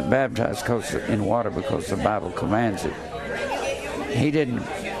 Jesus wasn't baptized in water because the Bible commands it. He didn't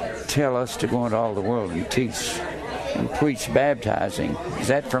tell us to go into all the world and teach and preach baptizing. Is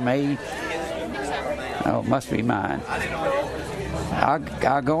that for me? Oh, it must be mine.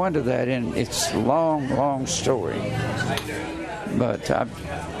 I'll go into that, and it's a long, long story. But Well,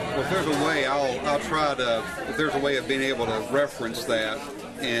 if there's a way, I'll try to. If there's a way of being able to reference that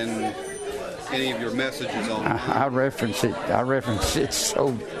in any of your messages on. I reference it. I reference it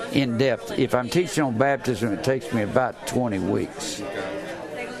so in depth. If I'm teaching on baptism, it takes me about 20 weeks,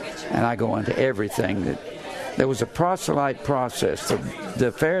 and I go into everything. That there was a proselyte process.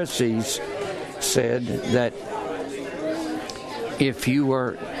 The Pharisees said that if you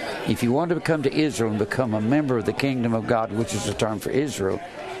wanted to come to Israel and become a member of the kingdom of God, which is the term for Israel,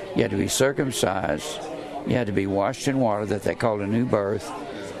 you had to be circumcised, you had to be washed in water that they called a new birth,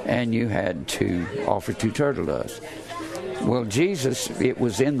 and you had to offer 2 turtle doves. Well, Jesus, it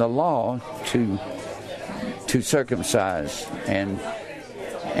was in the law to circumcise and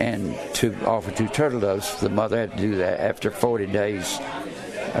to offer 2 turtle doves. The mother had to do that after 40 days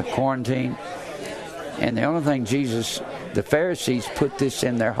of quarantine. And the only thing the Pharisees put this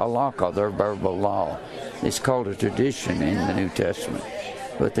in their halakha, their verbal law. It's called a tradition in the New Testament.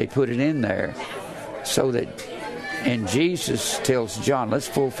 But they put it in there so that, and Jesus tells John, let's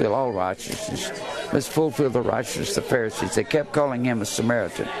fulfill all righteousness. Let's fulfill the righteousness of the Pharisees. They kept calling him a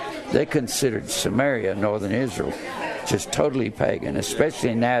Samaritan. They considered Samaria, northern Israel, just totally pagan,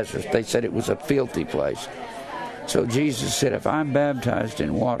 especially in Nazareth. They said it was a filthy place. So Jesus said, if I'm baptized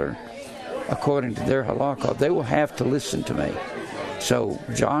in water, according to their halakha, they will have to listen to me. So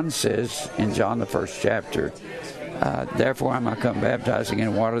John says in John the 1st chapter, therefore am I come baptizing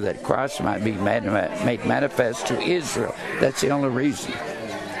in water that Christ might be made manifest to Israel. That's the only reason.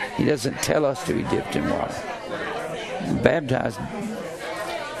 He doesn't tell us to be dipped in water. Baptized,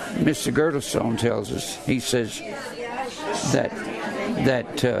 Mr. Girdlestone tells us, he says that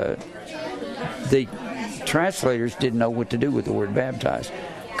the translators didn't know what to do with the word baptized.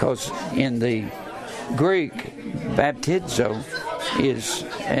 Because in the Greek, baptizo is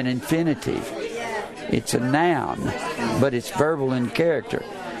an infinitive. It's a noun, but it's verbal in character.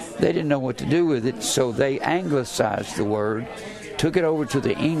 They didn't know what to do with it, so they anglicized the word, took it over to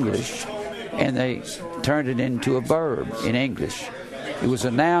the English, and they turned it into a verb in English. It was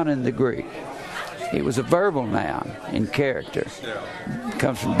a noun in the Greek. It was a verbal noun in character. It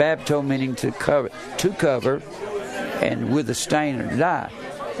comes from bapto, meaning to cover, and with a stain or dye.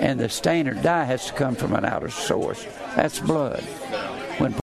 And the stain or dye has to come from an outer source. That's blood.